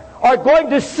Lord are going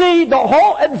to see the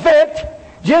whole event,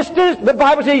 just as the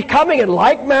Bible says He's coming in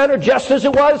like manner, just as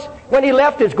it was when He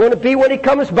left, it's going to be when He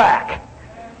comes back.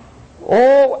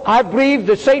 Oh, I believe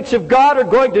the saints of God are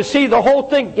going to see the whole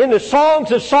thing. In the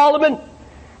Songs of Solomon,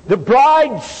 the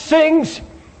bride sings,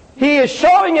 He is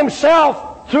showing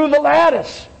Himself through the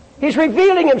lattice. He's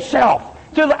revealing Himself.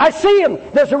 I see Him.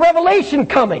 There's a revelation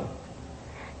coming.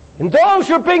 And those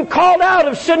who are being called out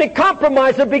of sin and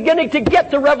compromise are beginning to get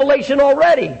the revelation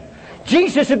already.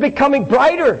 Jesus is becoming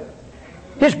brighter.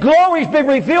 His glory's been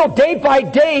revealed day by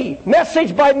day,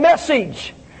 message by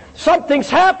message. Something's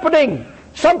happening.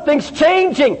 Something's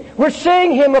changing. We're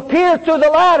seeing Him appear through the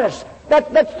lattice.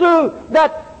 That's through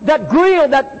that grill,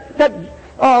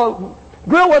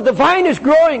 grill where the vine is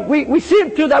growing. We see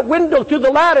Him through that window, through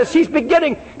the lattice. He's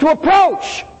beginning to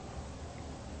approach.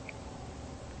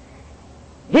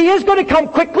 He is going to come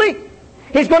quickly.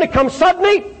 He's going to come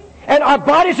suddenly. And our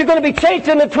bodies are going to be changed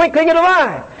in the twinkling of an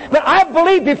eye. But I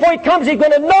believe before He comes, He's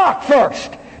going to knock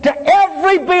first. To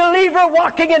every believer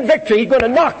walking in victory, He's going to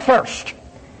knock first.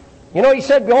 You know, He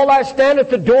said, behold, I stand at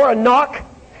the door and knock.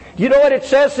 Do you know what it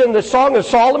says in the Song of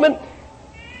Solomon?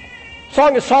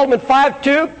 Song of Solomon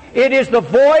 5:2. It is the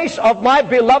voice of my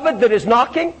beloved that is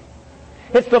knocking.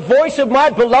 It's the voice of my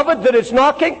beloved that is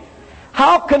knocking.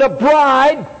 How can a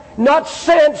bride not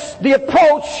sense the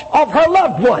approach of her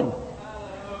loved one?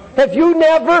 Have you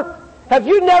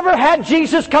never had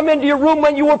Jesus come into your room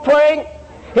when you were praying?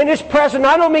 In His presence.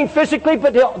 I don't mean physically,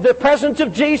 but the presence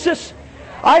of Jesus.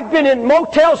 I've been in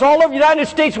motels all over the United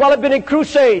States while I've been in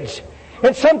crusades.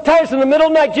 And sometimes in the middle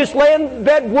of the night, just laying in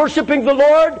bed worshiping the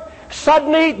Lord,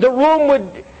 suddenly the room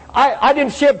would... I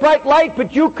didn't see a bright light,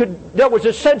 but there was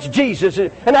a sense Jesus.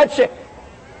 And I'd say,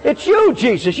 it's you,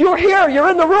 Jesus. You're here. You're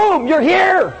in the room. You're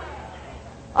here.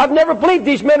 I've never believed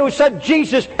these men who said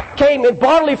Jesus came in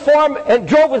bodily form and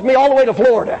drove with me all the way to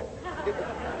Florida.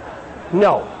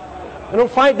 No. I don't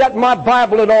find that in my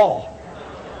Bible at all.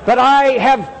 But I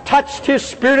have touched His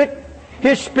Spirit.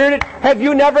 His Spirit. Have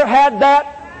you never had that?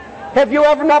 Have you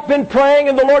ever not been praying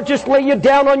and the Lord just lay you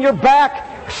down on your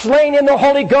back, slain in the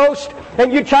Holy Ghost,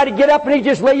 and you try to get up and He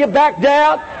just lay you back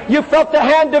down? You felt the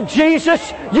hand of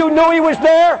Jesus. You knew He was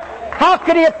there. How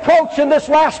could He approach in this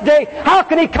last day? How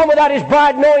can He come without His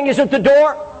bride knowing He's at the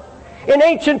door? In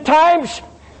ancient times,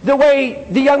 the way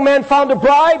the young man found a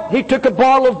bride, he took a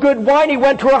bottle of good wine, he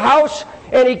went to her house,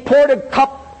 and he poured a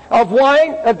cup of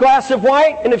wine, a glass of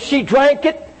wine, and if she drank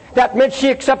it, that meant she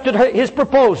accepted his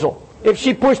proposal. If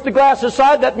she pushed the glass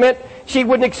aside, that meant she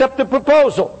wouldn't accept the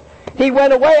proposal. He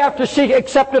went away after she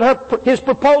accepted his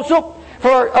proposal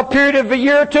for a period of a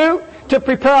year or two to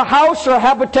prepare a house or a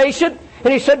habitation,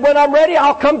 and he said, when I'm ready,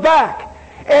 I'll come back.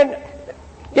 And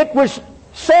it was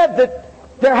said that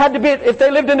there had to be, if they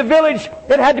lived in a village,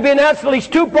 it had to be announced at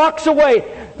least 2 blocks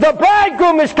away, the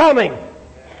bridegroom is coming.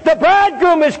 The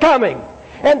bridegroom is coming.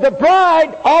 And the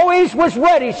bride always was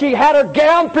ready. She had her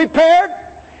gown prepared,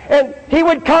 and he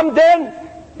would come then.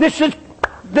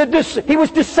 He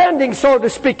was descending, so to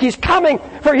speak. He's coming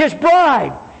for his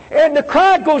bride. And the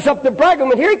crowd goes up the bridegroom,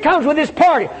 and here he comes with his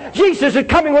party. Jesus is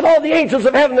coming with all the angels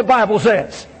of heaven, the Bible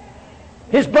says.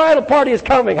 His bridal party is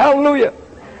coming. Hallelujah.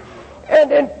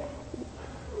 And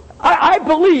I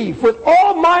believe with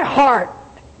all my heart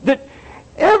that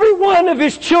every one of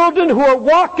His children who are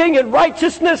walking in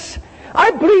righteousness,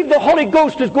 I believe the Holy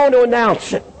Ghost is going to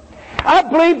announce it. I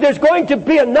believe there's going to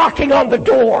be a knocking on the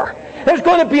door. There's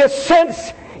going to be a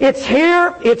sense, it's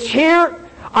here, it's here.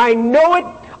 I know it.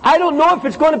 I don't know if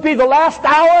it's going to be the last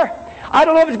hour. I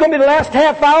don't know if it's going to be the last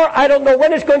half hour. I don't know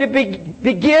when it's going to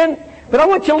begin. But I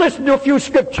want you to listen to a few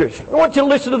scriptures. I want you to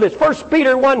listen to this. 1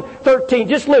 Peter 1:13.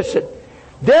 Just listen.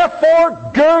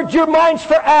 Therefore, gird your minds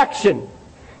for action.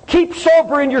 Keep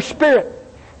sober in your spirit.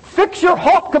 Fix your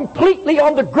hope completely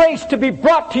on the grace to be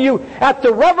brought to you at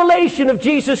the revelation of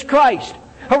Jesus Christ.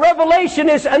 A revelation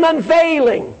is an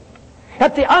unveiling.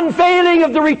 At the unveiling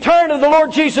of the return of the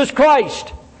Lord Jesus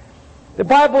Christ. The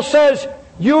Bible says,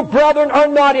 you brethren are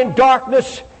not in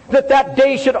darkness, that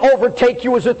day should overtake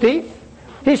you as a thief.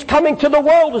 He's coming to the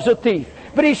world as a thief.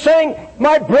 But He's saying,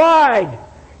 my bride,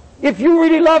 if you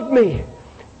really love me,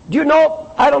 do you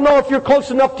know, I don't know if you're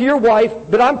close enough to your wife,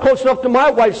 but I'm close enough to my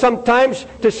wife sometimes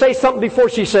to say something before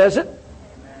she says it.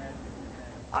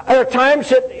 There are times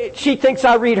that she thinks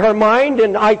I read her mind,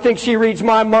 and I think she reads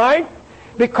my mind,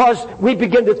 because we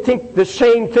begin to think the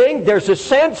same thing. There's a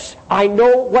sense. I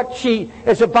know what she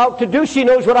is about to do. She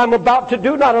knows what I'm about to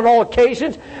do, not on all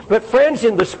occasions. But friends,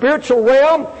 in the spiritual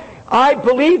realm, I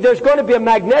believe there's going to be a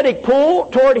magnetic pull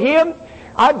toward Him.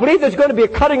 I believe there's going to be a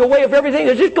cutting away of everything.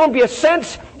 There's just going to be a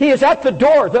sense He is at the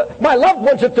door. My loved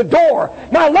one's at the door.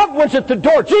 My loved one's at the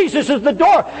door. Jesus is the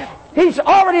door. He's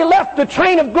already left. The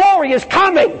train of glory is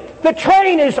coming. The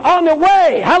train is on the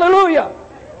way. Hallelujah.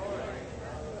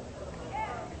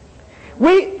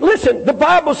 Listen, the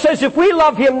Bible says if we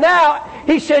love Him now,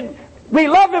 He said, we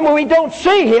love Him when we don't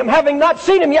see Him. Having not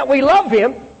seen Him yet, we love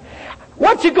Him.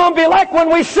 What's it going to be like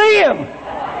when we see Him?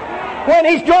 When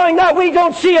He's drawing nigh, we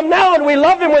don't see Him now, and we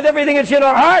love Him with everything that's in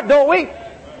our heart, don't we?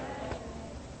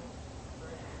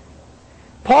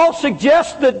 Paul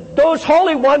suggests that those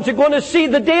holy ones are going to see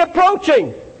the day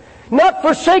approaching, not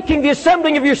forsaking the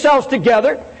assembling of yourselves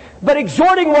together, but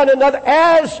exhorting one another,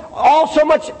 as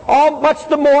much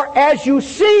the more as you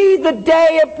see the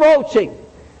day approaching.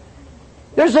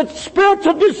 There's a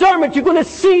spiritual discernment. You're going to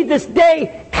see this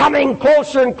day coming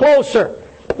closer and closer.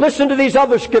 Listen to these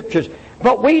other scriptures.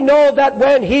 But we know that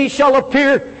when He shall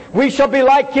appear, we shall be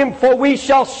like Him, for we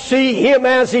shall see Him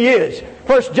as He is.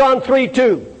 1 John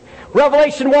 3:2.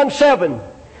 Revelation 1:7.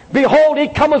 Behold, He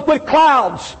cometh with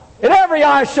clouds, and every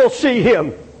eye shall see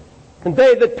Him, and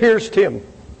they that pierced Him.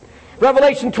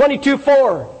 Revelation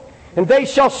 22:4. And they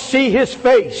shall see His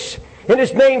face, and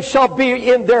His name shall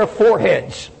be in their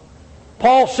foreheads.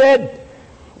 Paul said,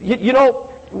 you know,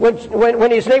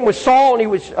 when his name was Saul and he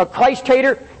was a Christ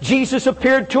hater, Jesus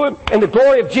appeared to him, and the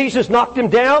glory of Jesus knocked him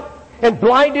down and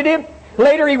blinded him.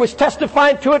 Later he was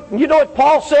testifying to it. You know what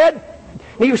Paul said?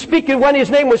 He was speaking when his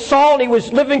name was Saul and he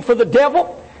was living for the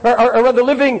devil, or rather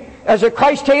living as a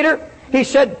Christ hater. He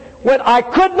said, when I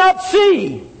could not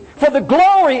see for the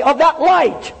glory of that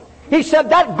light, he said,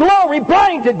 that glory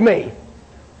blinded me.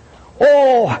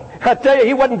 Oh, I tell you,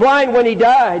 he wasn't blind when he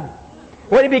died.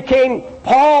 When he became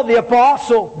Paul the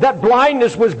apostle, that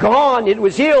blindness was gone. It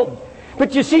was healed.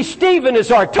 But you see, Stephen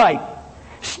is our type.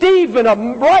 Stephen, a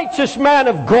righteous man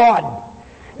of God.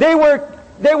 They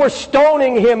were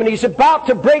stoning him, and he's about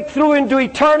to break through into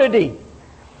eternity.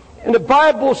 And the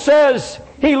Bible says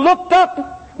he looked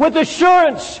up with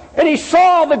assurance, and he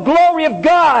saw the glory of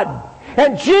God,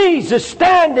 and Jesus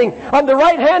standing on the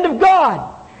right hand of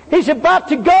God. He's about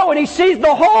to go, and he sees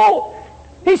the whole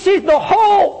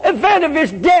event of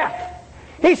his death.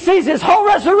 He sees his whole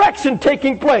resurrection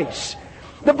taking place.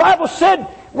 The Bible said,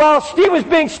 while Steve was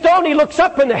being stoned, he looks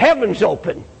up and the heavens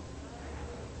open.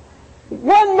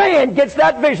 One man gets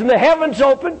that vision, the heavens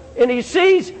open, and he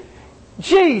sees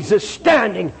Jesus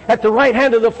standing at the right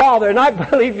hand of the Father. And I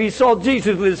believe he saw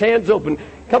Jesus with his hands open.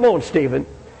 Come on, Stephen.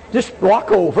 Just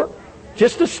walk over.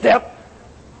 Just a step.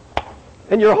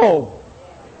 And you're home.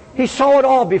 He saw it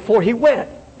all before he went.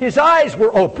 His eyes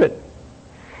were open.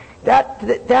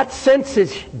 That sense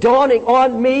is dawning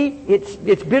on me.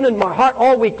 It's been in my heart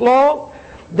all week long.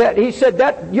 That he said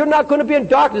that you're not going to be in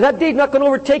darkness. That day's not going to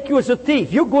overtake you as a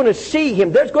thief. You're going to see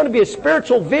him. There's going to be a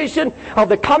spiritual vision of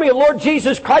the coming of Lord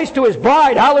Jesus Christ to his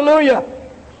bride. Hallelujah.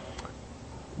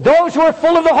 Those who are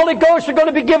full of the Holy Ghost are going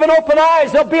to be given open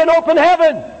eyes. There'll be an open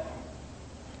heaven.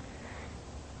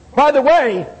 By the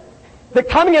way, the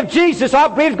coming of Jesus, I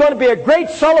believe, is going to be a great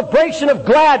celebration of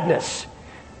gladness,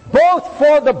 both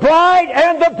for the bride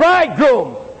and the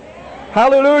bridegroom.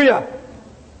 Hallelujah.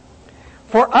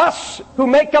 For us who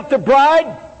make up the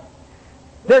bride,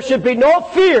 there should be no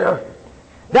fear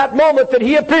that moment that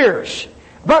he appears,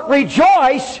 but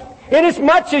rejoice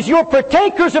inasmuch as you're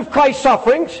partakers of Christ's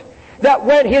sufferings, that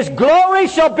when his glory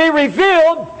shall be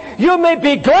revealed, you may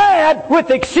be glad with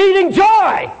exceeding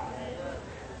joy.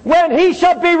 When he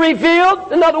shall be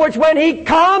revealed, in other words, when he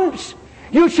comes,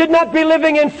 you should not be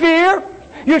living in fear.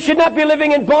 You should not be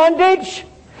living in bondage.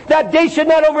 That day should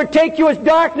not overtake you as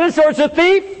darkness or as a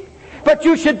thief. But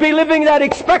you should be living that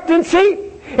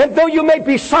expectancy. And though you may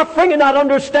be suffering and not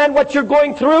understand what you're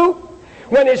going through,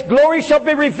 when his glory shall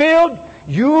be revealed,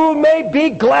 you may be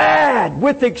glad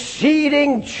with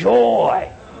exceeding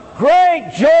joy.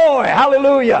 Great joy.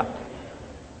 Hallelujah.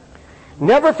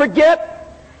 Never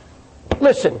forget,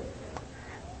 listen,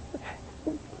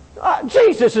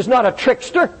 Jesus is not a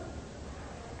trickster.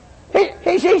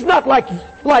 He's not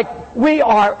like we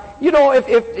are. You know,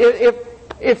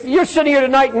 if you're sitting here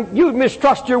tonight and you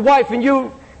mistrust your wife and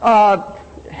you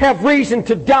have reason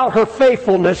to doubt her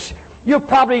faithfulness, you're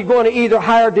probably going to either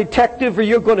hire a detective or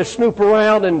you're going to snoop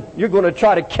around and you're going to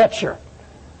try to catch her.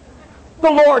 The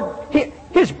Lord,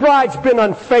 his bride's been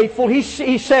unfaithful. He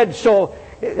said so.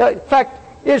 In fact,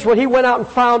 Israel, he went out and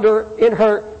found her in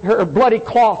her bloody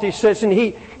cloth, he says, and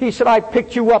he said, I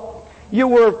picked you up. You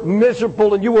were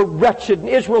miserable and you were wretched. And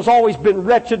Israel's always been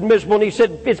wretched and miserable. And he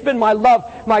said, it's been my love,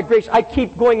 my grace. I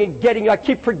keep going and getting you. I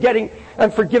keep forgetting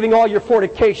and forgiving all your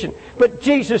fornication. But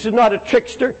Jesus is not a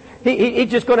trickster. He's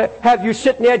just going to have you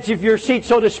sit on the edge of your seat,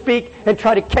 so to speak, and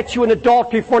try to catch you in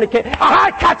adultery, fornication.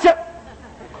 I catch it!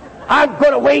 I'm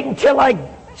going to wait until I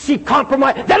see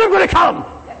compromise. Then I'm going to come.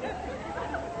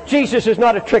 Jesus is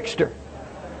not a trickster.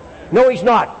 No, he's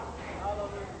not.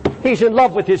 He's in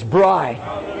love with his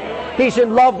bride. He's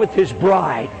in love with his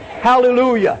bride.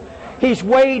 Hallelujah. He's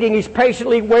waiting. He's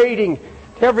patiently waiting.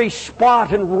 Every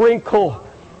spot and wrinkle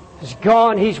is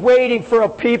gone. He's waiting for a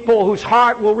people whose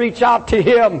heart will reach out to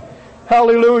him.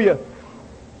 Hallelujah.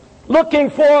 Looking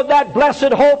for that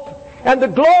blessed hope and the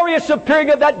glorious appearing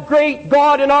of that great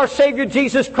God and our Savior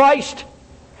Jesus Christ.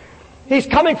 He's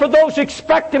coming for those who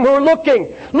expect him, who are looking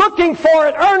for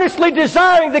it, earnestly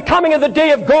desiring the coming of the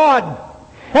day of God.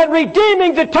 And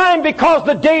redeeming the time because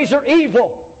the days are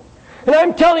evil. And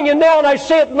I'm telling you now, and I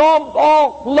say it in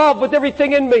all love with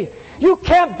everything in me, you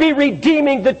can't be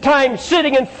redeeming the time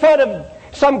sitting in front of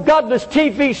some godless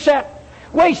TV set,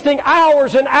 wasting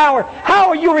hours and hours. How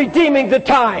are you redeeming the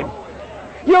time?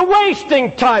 You're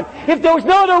wasting time. If there was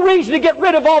no other reason to get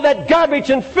rid of all that garbage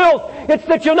and filth, it's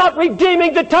that you're not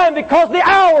redeeming the time because the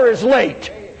hour is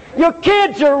late. Your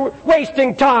kids are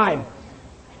wasting time.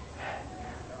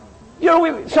 You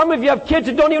know, some of you have kids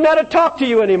that don't even know how to talk to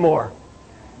you anymore.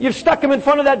 You've stuck them in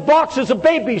front of that box as a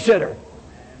babysitter.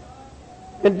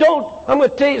 And I'm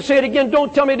going to say it again,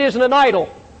 don't tell me it isn't an idol.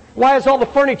 Why is all the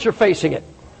furniture facing it?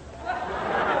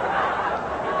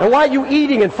 And why are you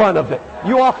eating in front of it?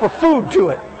 You offer food to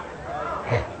it.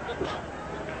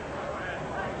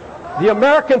 The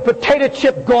American potato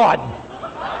chip God.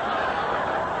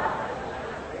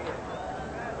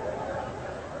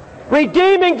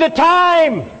 Redeeming the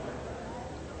time.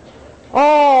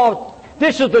 Oh,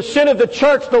 this is the sin of the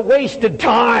church, the wasted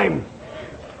time.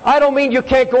 I don't mean you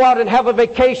can't go out and have a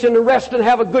vacation and rest and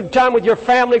have a good time with your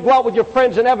family, go out with your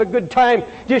friends and have a good time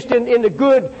just in the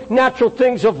good, natural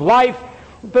things of life.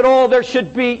 But there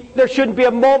shouldn't be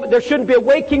a moment, there shouldn't be a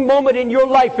waking moment in your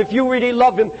life if you really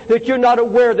love him that you're not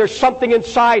aware there's something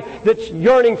inside that's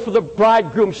yearning for the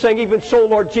bridegroom, saying, even so,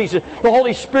 Lord Jesus. The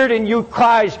Holy Spirit in you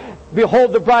cries,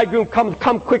 Behold, the bridegroom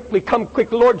come quickly, come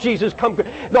quickly. Lord Jesus, come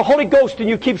quickly. The Holy Ghost in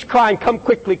you keeps crying, come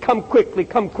quickly, come quickly,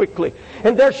 come quickly.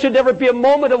 And there should never be a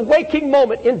moment, a waking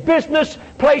moment in business,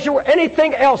 pleasure, or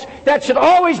anything else. That should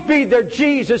always be there.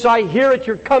 Jesus, I hear it,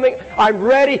 you're coming, I'm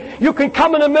ready. You can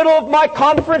come in the middle of my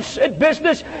conference at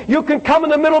business. You can come in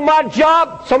the middle of my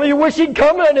job. Some of you wish you'd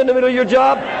come in the middle of your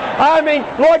job. I mean,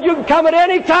 Lord, you can come at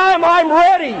any time. I'm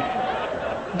ready.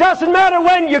 Doesn't matter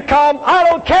when you come. I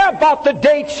don't care about the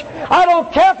dates. I don't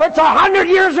care if it's 100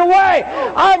 years away.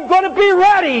 I'm going to be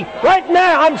ready. Right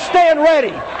now, I'm staying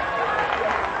ready.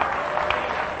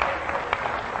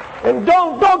 And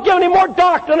don't give any more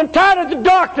doctrine. I'm tired of the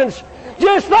doctrines.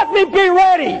 Just let me be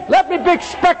ready. Let me be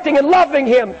expecting and loving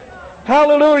Him.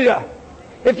 Hallelujah.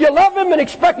 If you love Him and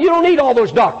expect, you don't need all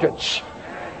those doctrines.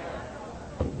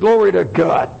 Glory to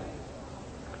God.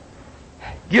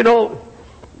 You know,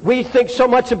 we think so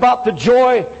much about the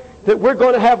joy that we're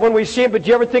going to have when we see Him, but do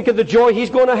you ever think of the joy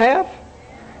He's going to have?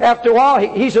 After a while,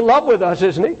 He's in love with us,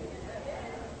 isn't He?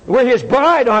 We're His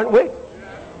bride, aren't we?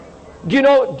 Do you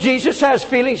know Jesus has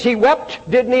feelings? He wept,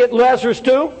 didn't He, at Lazarus'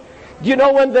 tomb? Do you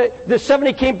know when the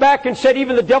 70 came back and said,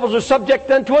 even the devils are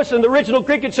subject unto us? In the original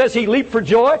Greek it says He leaped for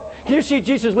joy. Do you see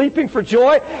Jesus leaping for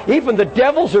joy? Even the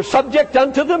devils are subject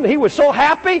unto them. He was so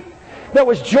happy. There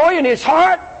was joy in His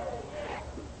heart.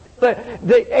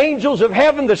 The angels of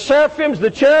heaven, the seraphims, the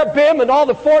cherubim, and all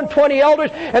the 24 elders,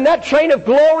 and that train of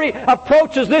glory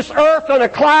approaches this earth on a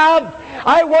cloud.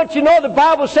 I want you to know the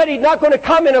Bible said He's not going to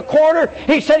come in a corner.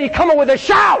 He said He's coming with a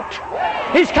shout.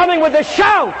 He's coming with a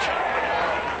shout.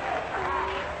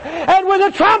 And with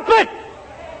a trumpet.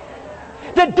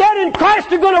 The dead in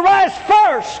Christ are going to rise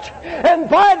first. And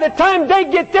by the time they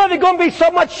get there, there's going to be so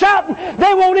much shouting,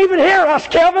 they won't even hear us,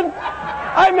 Kevin.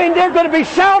 I mean, they're going to be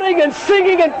shouting and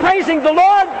singing and praising the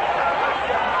Lord.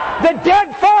 The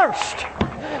dead first.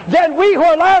 Then we who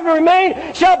are alive and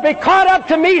remain shall be caught up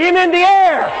to meet Him in the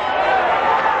air.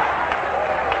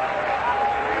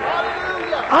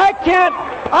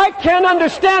 I can't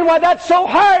understand why that's so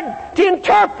hard to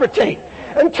interpret.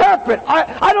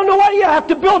 I don't know why you have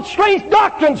to build strange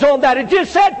doctrines on that. It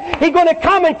just said He's going to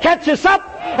come and catch us up,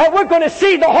 and we're going to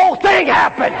see the whole thing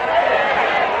happen.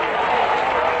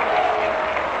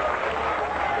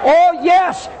 Oh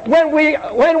yes,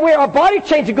 when our body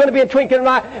change is going to be a twinkling of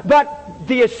an eye, but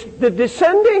the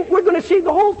descending, we're going to see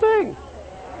the whole thing.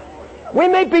 We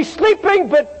may be sleeping,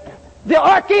 but the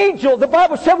archangel, the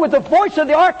Bible said, with the voice of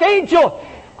the archangel,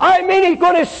 I mean, He's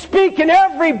going to speak in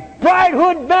every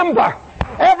bridehood member,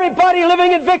 everybody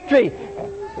living in victory.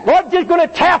 Lord just going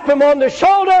to tap him on the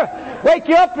shoulder, wake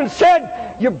you up and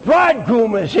said, your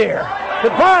bridegroom is here. The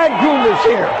bridegroom is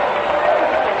here.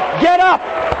 Get up.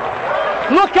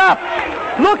 Look up.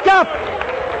 Look up.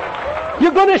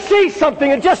 You're going to see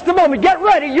something in just a moment. Get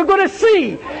ready. You're going to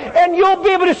see. And you'll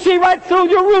be able to see right through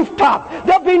your rooftop.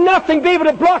 There'll be nothing be able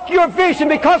to block your vision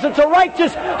because it's a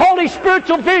righteous, holy,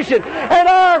 spiritual vision. And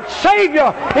our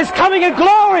Savior is coming in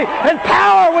glory and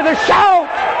power with a shout.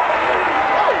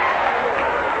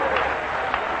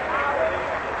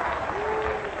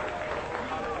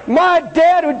 My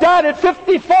dad, who died at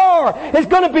 54, is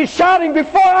going to be shouting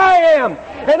before I am.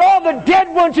 And all the dead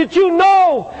ones that you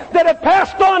know that have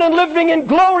passed on and living in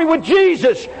glory with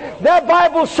Jesus, that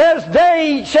Bible says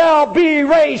they shall be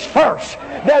raised first.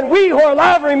 Then we who are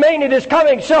alive and remain in His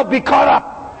coming shall be caught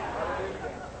up.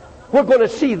 We're going to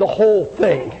see the whole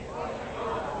thing.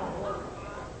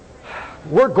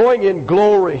 We're going in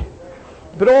glory.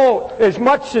 But oh, as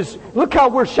much as, look how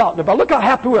we're shouting about, look how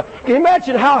happy we are. Can you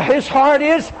imagine how His heart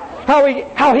is? How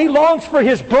he longs for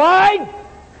His bride?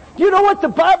 Do you know what the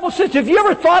Bible says? Have you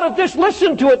ever thought of this?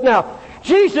 Listen to it now.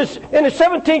 Jesus, in the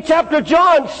 17th chapter of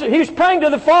John, He was praying to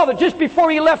the Father just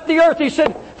before He left the earth. He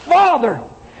said, Father,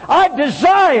 I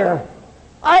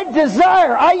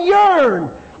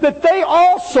yearn that they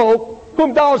also,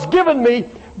 whom Thou hast given me,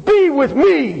 be with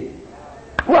me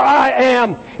where I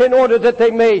am, in order that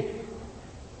they may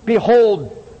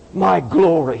behold my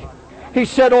glory. He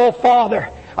said, oh Father,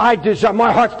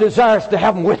 my heart's desire is to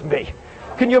have them with me.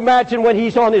 Can you imagine when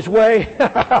He's on His way?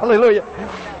 Hallelujah.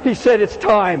 He said, it's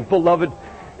time, beloved.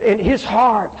 In His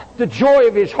heart, the joy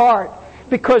of His heart.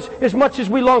 Because as much as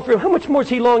we long for Him, how much more is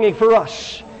He longing for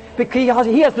us? Because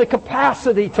He has the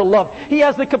capacity to love. He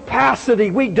has the capacity.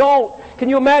 We don't. Can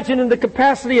you imagine in the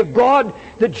capacity of God,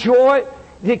 the joy,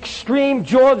 the extreme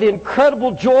joy, the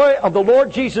incredible joy of the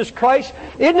Lord Jesus Christ?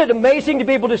 Isn't it amazing to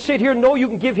be able to sit here and know you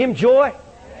can give Him joy?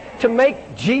 To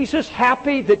make Jesus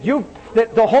happy, that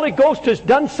the Holy Ghost has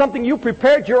done something, you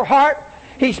prepared your heart.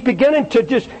 He's beginning to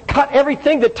just cut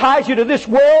everything that ties you to this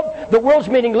world. The world's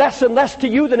meaning less and less to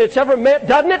you than it's ever meant,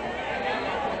 doesn't it?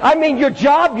 I mean, your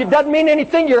job, it doesn't mean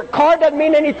anything. Your car doesn't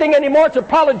mean anything anymore. It's a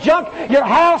pile of junk. Your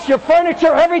house, your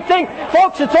furniture, everything.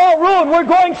 Folks, it's all ruined. We're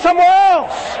going somewhere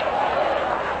else.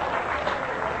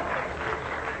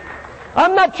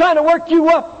 I'm not trying to work you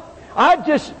up.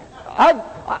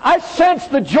 I sense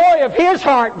the joy of His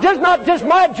heart. Just not just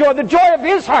my joy, the joy of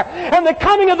His heart. And the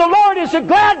coming of the Lord is a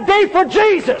glad day for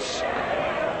Jesus.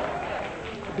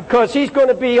 Because He's going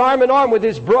to be arm in arm with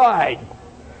His bride.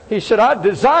 He said, I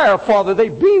desire, Father, they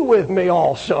be with me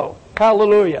also.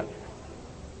 Hallelujah.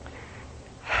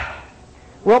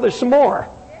 Well, there's some more.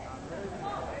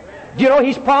 Do you know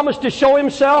He's promised to show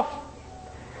Himself?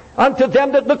 Unto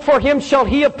them that look for Him shall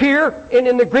He appear. And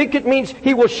in the Greek it means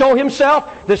He will show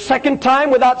Himself the second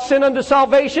time without sin unto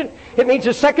salvation. It means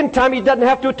the second time He doesn't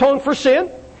have to atone for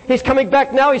sin. He's coming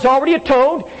back now. He's already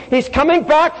atoned. He's coming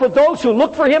back for those who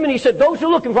look for Him. And He said, those who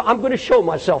are looking for, I'm going to show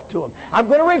myself to them. I'm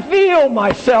going to reveal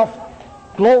myself.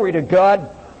 Glory to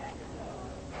God.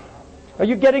 Are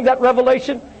you getting that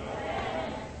revelation?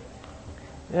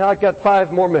 Yeah, I've got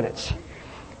 5 more minutes.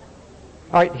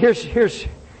 All right, here's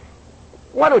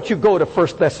why don't you go to 1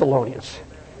 Thessalonians?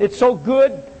 It's so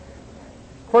good.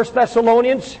 1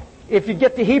 Thessalonians. If you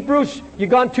get to Hebrews, you've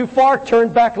gone too far,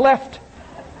 turn back left.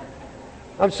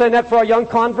 I'm saying that for our young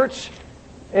converts.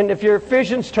 And if you're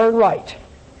Ephesians, turn right.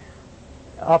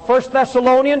 1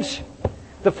 Thessalonians,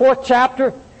 the 4th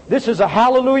chapter. This is a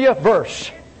hallelujah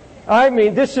verse. I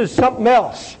mean, this is something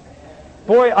else.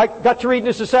 Boy, I got to read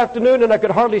this afternoon and I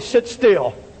could hardly sit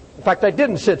still. In fact, I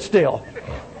didn't sit still.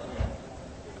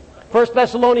 1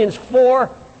 Thessalonians 4,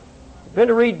 I'm going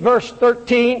to read verse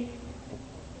 13.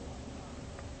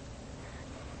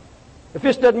 If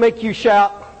this doesn't make you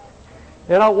shout,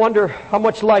 then I wonder how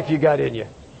much life you got in you.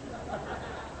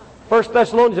 1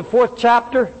 Thessalonians, the 4th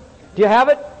chapter. Do you have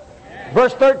it?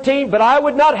 Verse 13, but I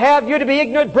would not have you to be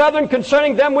ignorant, brethren,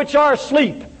 concerning them which are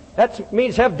asleep. That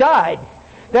means have died.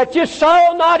 That you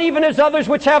sorrow not even as others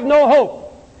which have no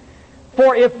hope.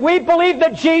 For if we believe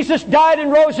that Jesus died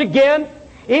and rose again,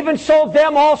 even so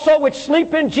them also which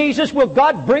sleep in Jesus will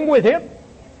God bring with Him.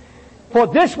 For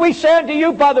this we say unto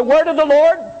you by the word of the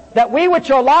Lord, that we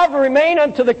which are alive and remain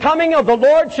unto the coming of the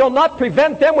Lord shall not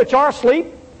prevent them which are asleep.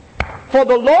 For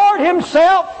the Lord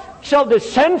Himself shall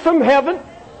descend from heaven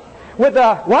with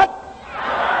a what?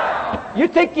 You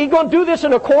think He's going to do this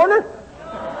in a corner?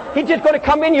 He's just going to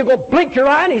come in, you go blink your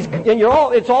eye, and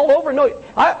it's all over. No,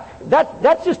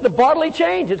 that's just the bodily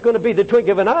change. It's going to be the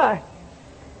twinkle of an eye.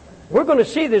 We're going to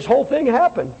see this whole thing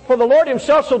happen. For the Lord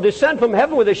Himself shall descend from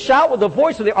heaven with a shout, with the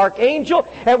voice of the archangel,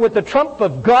 and with the trump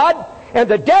of God. And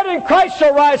the dead in Christ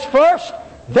shall rise first.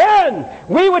 Then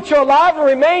we which are alive and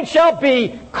remain shall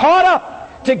be caught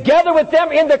up together with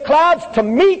them in the clouds to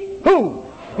meet who?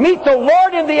 Meet the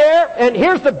Lord in the air. And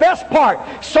here's the best part.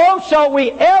 So shall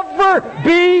we ever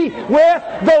be with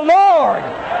the Lord.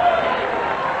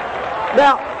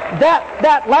 Now,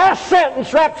 that last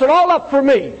sentence wraps it all up for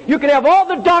me. You can have all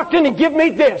the doctrine and give me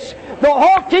this. The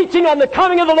whole teaching on the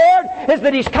coming of the Lord is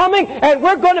that He's coming and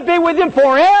we're going to be with Him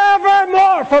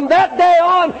forevermore. From that day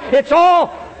on, it's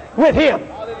all with Him.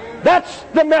 That's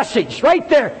the message right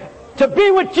there. To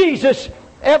be with Jesus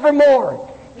evermore.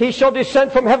 He shall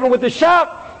descend from heaven with a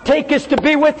shout. Take us to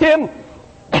be with Him.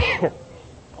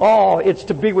 Oh, it's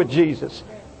to be with Jesus.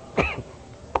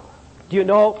 Do you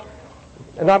know?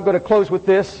 And I'm going to close with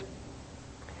this.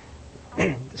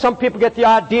 Some people get the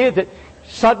idea that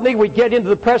suddenly we get into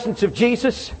the presence of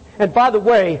Jesus. And by the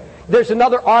way, there's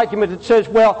another argument that says,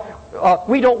 well,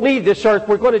 we don't leave this earth.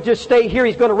 We're going to just stay here.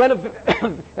 He's going to renovate.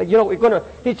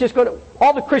 He's just going to,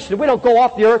 all the Christians, we don't go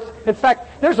off the earth. In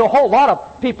fact, there's a whole lot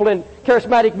of people in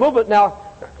charismatic movement now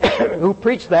who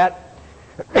preach that.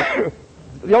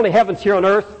 The only heaven's here on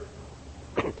earth.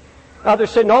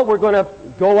 Others say, no, we're going to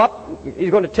go up.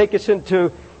 He's going to take us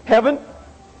into heaven.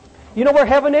 You know where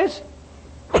heaven is?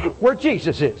 Where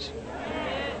Jesus is.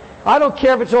 I don't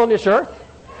care if it's on this earth.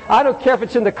 I don't care if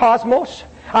it's in the cosmos.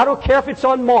 I don't care if it's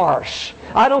on Mars.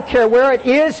 I don't care where it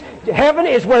is. Heaven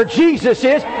is where Jesus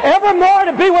is, evermore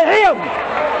to be with Him.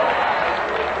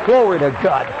 Glory to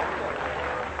God.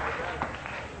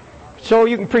 So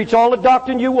you can preach all the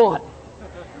doctrine you want.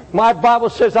 My Bible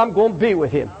says I'm going to be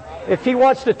with Him. If He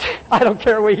wants to, I don't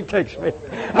care where He takes me.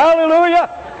 Hallelujah.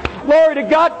 Glory to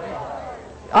God.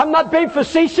 I'm not being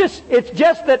facetious. It's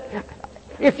just that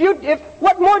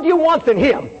what more do you want than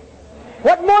Him?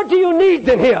 What more do you need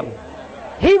than Him?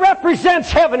 He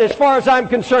represents heaven as far as I'm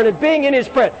concerned, and being in His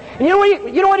presence. And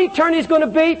you know what eternity is going to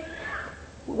be?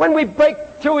 When we break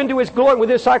through into His glory, with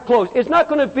this I close, it's not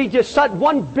going to be just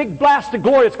one big blast of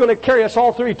glory that's going to carry us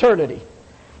all through eternity.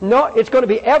 No, it's going to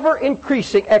be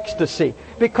ever-increasing ecstasy.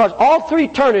 Because all through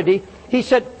eternity, He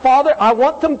said, Father, I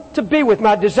want them to be with me.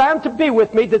 I desire them to be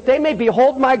with me, that they may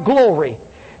behold my glory.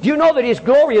 Do you know that His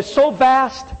glory is so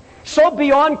vast, so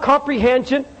beyond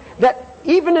comprehension, that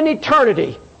even in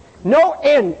eternity, no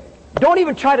end. Don't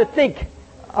even try to think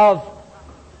of...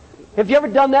 Have you ever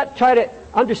done that? Try to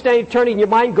understand eternity and your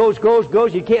mind goes.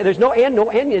 You can't. There's no end.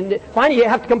 And finally you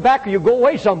have to come back or you go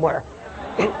away somewhere.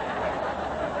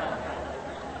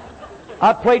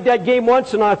 I played that game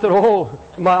once and I thought,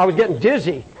 I was getting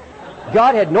dizzy.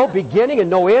 God had no beginning and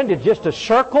no end. It's just a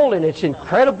circle and it's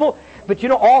incredible. But you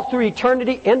know, all through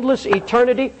eternity, endless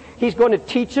eternity, He's going to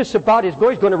teach us about His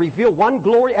glory. He's going to reveal one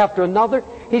glory after another.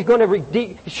 He's going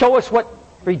to show us what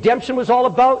redemption was all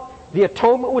about, the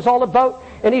atonement was all about.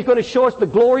 And He's going to show us the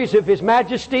glories of His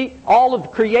majesty, all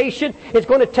of creation. It's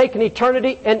going to take an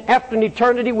eternity, and after an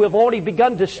eternity we've only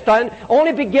begun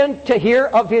to hear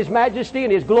of His majesty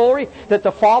and His glory that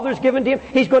the Father's given to Him.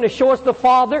 He's going to show us the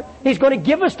Father. He's going to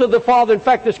give us to the Father. In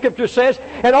fact, the Scripture says,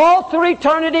 and all through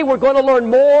eternity we're going to learn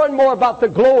more and more about the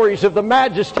glories of the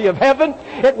majesty of heaven.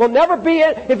 It will never be...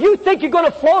 If you think you're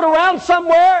going to float around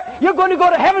somewhere, you're going to go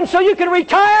to heaven so you can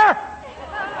retire.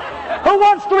 Who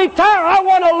wants to retire? I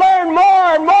want to learn more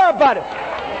and more about it.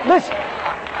 Listen,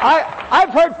 I've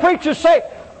heard preachers say,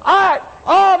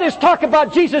 all this talk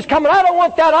about Jesus coming, I don't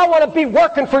want that. I want to be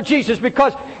working for Jesus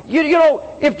because, you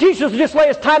know, if Jesus will just lay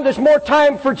His time, there's more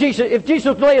time for Jesus. If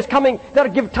Jesus will lay His coming,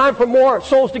 that'll give time for more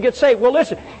souls to get saved. Well,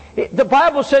 listen, the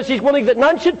Bible says He's willing that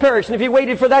none should perish, and if He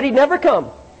waited for that, He'd never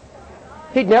come.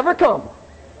 He'd never come.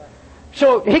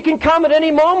 So He can come at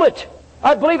any moment.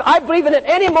 I believe in at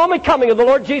any moment coming of the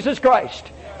Lord Jesus Christ.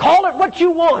 Call it what you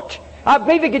want. I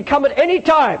believe He can come at any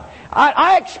time.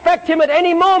 I expect Him at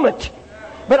any moment.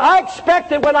 But I expect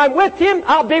that when I'm with Him,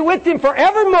 I'll be with Him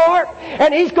forevermore.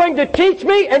 And He's going to teach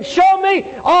me and show me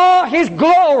all His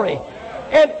glory.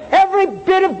 And every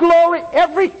bit of glory,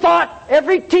 every thought,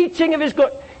 every teaching of His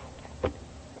glory.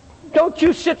 Don't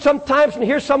you sit sometimes and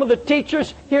hear some of the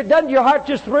teachers? Doesn't your heart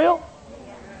just thrill?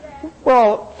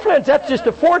 Well, friends, that's just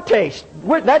a foretaste.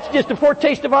 That's just a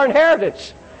foretaste of our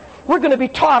inheritance. We're going to be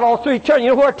taught all through eternity.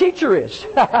 You know who our teacher is?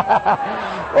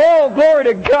 Oh, glory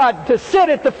to God, to sit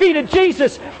at the feet of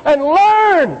Jesus and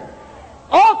learn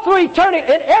all through eternity.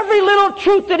 And every little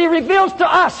truth that He reveals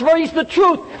to us, for He's the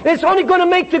truth, is only going to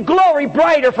make the glory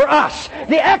brighter for us,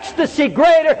 the ecstasy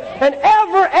greater, and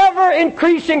ever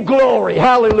increasing glory.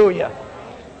 Hallelujah.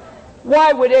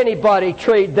 Why would anybody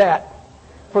trade that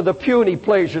for the puny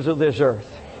pleasures of this earth?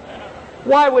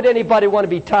 Why would anybody want to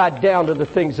be tied down to the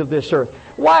things of this earth?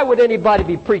 Why would anybody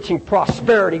be preaching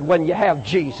prosperity when you have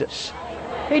Jesus?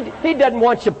 He doesn't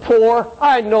want you poor.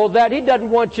 I know that. He doesn't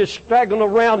want you straggling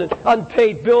around in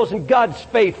unpaid bills, and God's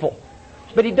faithful.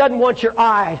 But He doesn't want your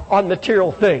eye on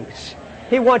material things.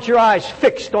 He wants your eyes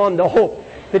fixed on the hope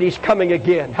that He's coming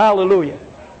again. Hallelujah.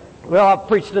 Well, I've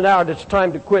preached an hour and it's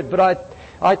time to quit, but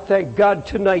I thank God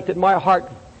tonight that my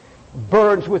heart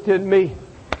burns within me,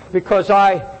 because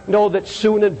I know that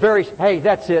soon and very... Hey,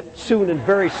 that's it. Soon and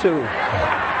very soon.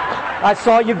 I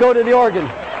saw you go to the organ.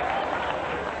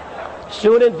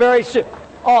 Soon and very soon.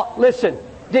 Oh, listen.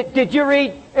 Did you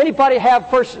read... Anybody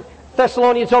have 1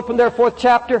 Thessalonians open their 4th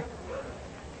chapter?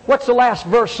 What's the last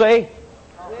verse say?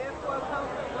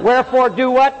 Wherefore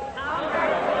do what?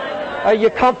 Are you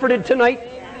comforted tonight?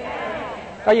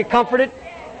 Are you comforted?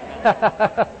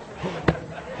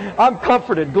 I'm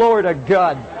comforted. Glory to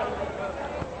God.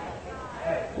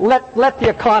 Let the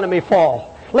economy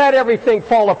fall. Let everything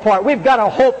fall apart. We've got a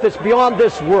hope that's beyond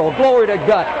this world. Glory to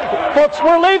God. Folks,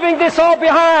 we're leaving this all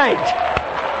behind.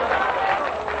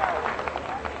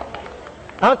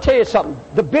 I'll tell you something.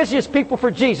 The busiest people for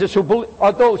Jesus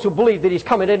are those who believe that He's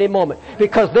coming at any moment,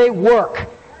 because they work.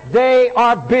 They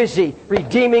are busy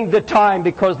redeeming the time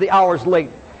because the hour's late.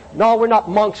 No, we're not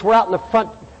monks. We're out in the front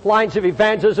lines of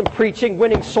evangelism, preaching,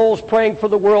 winning souls, praying for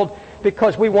the world,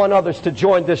 because we want others to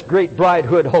join this great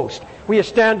bridehood host. Will you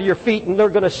stand to your feet, and they're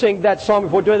going to sing that song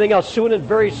before we do anything else. Soon and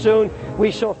very soon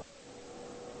we shall...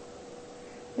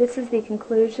 This is the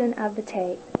conclusion of the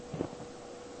tape.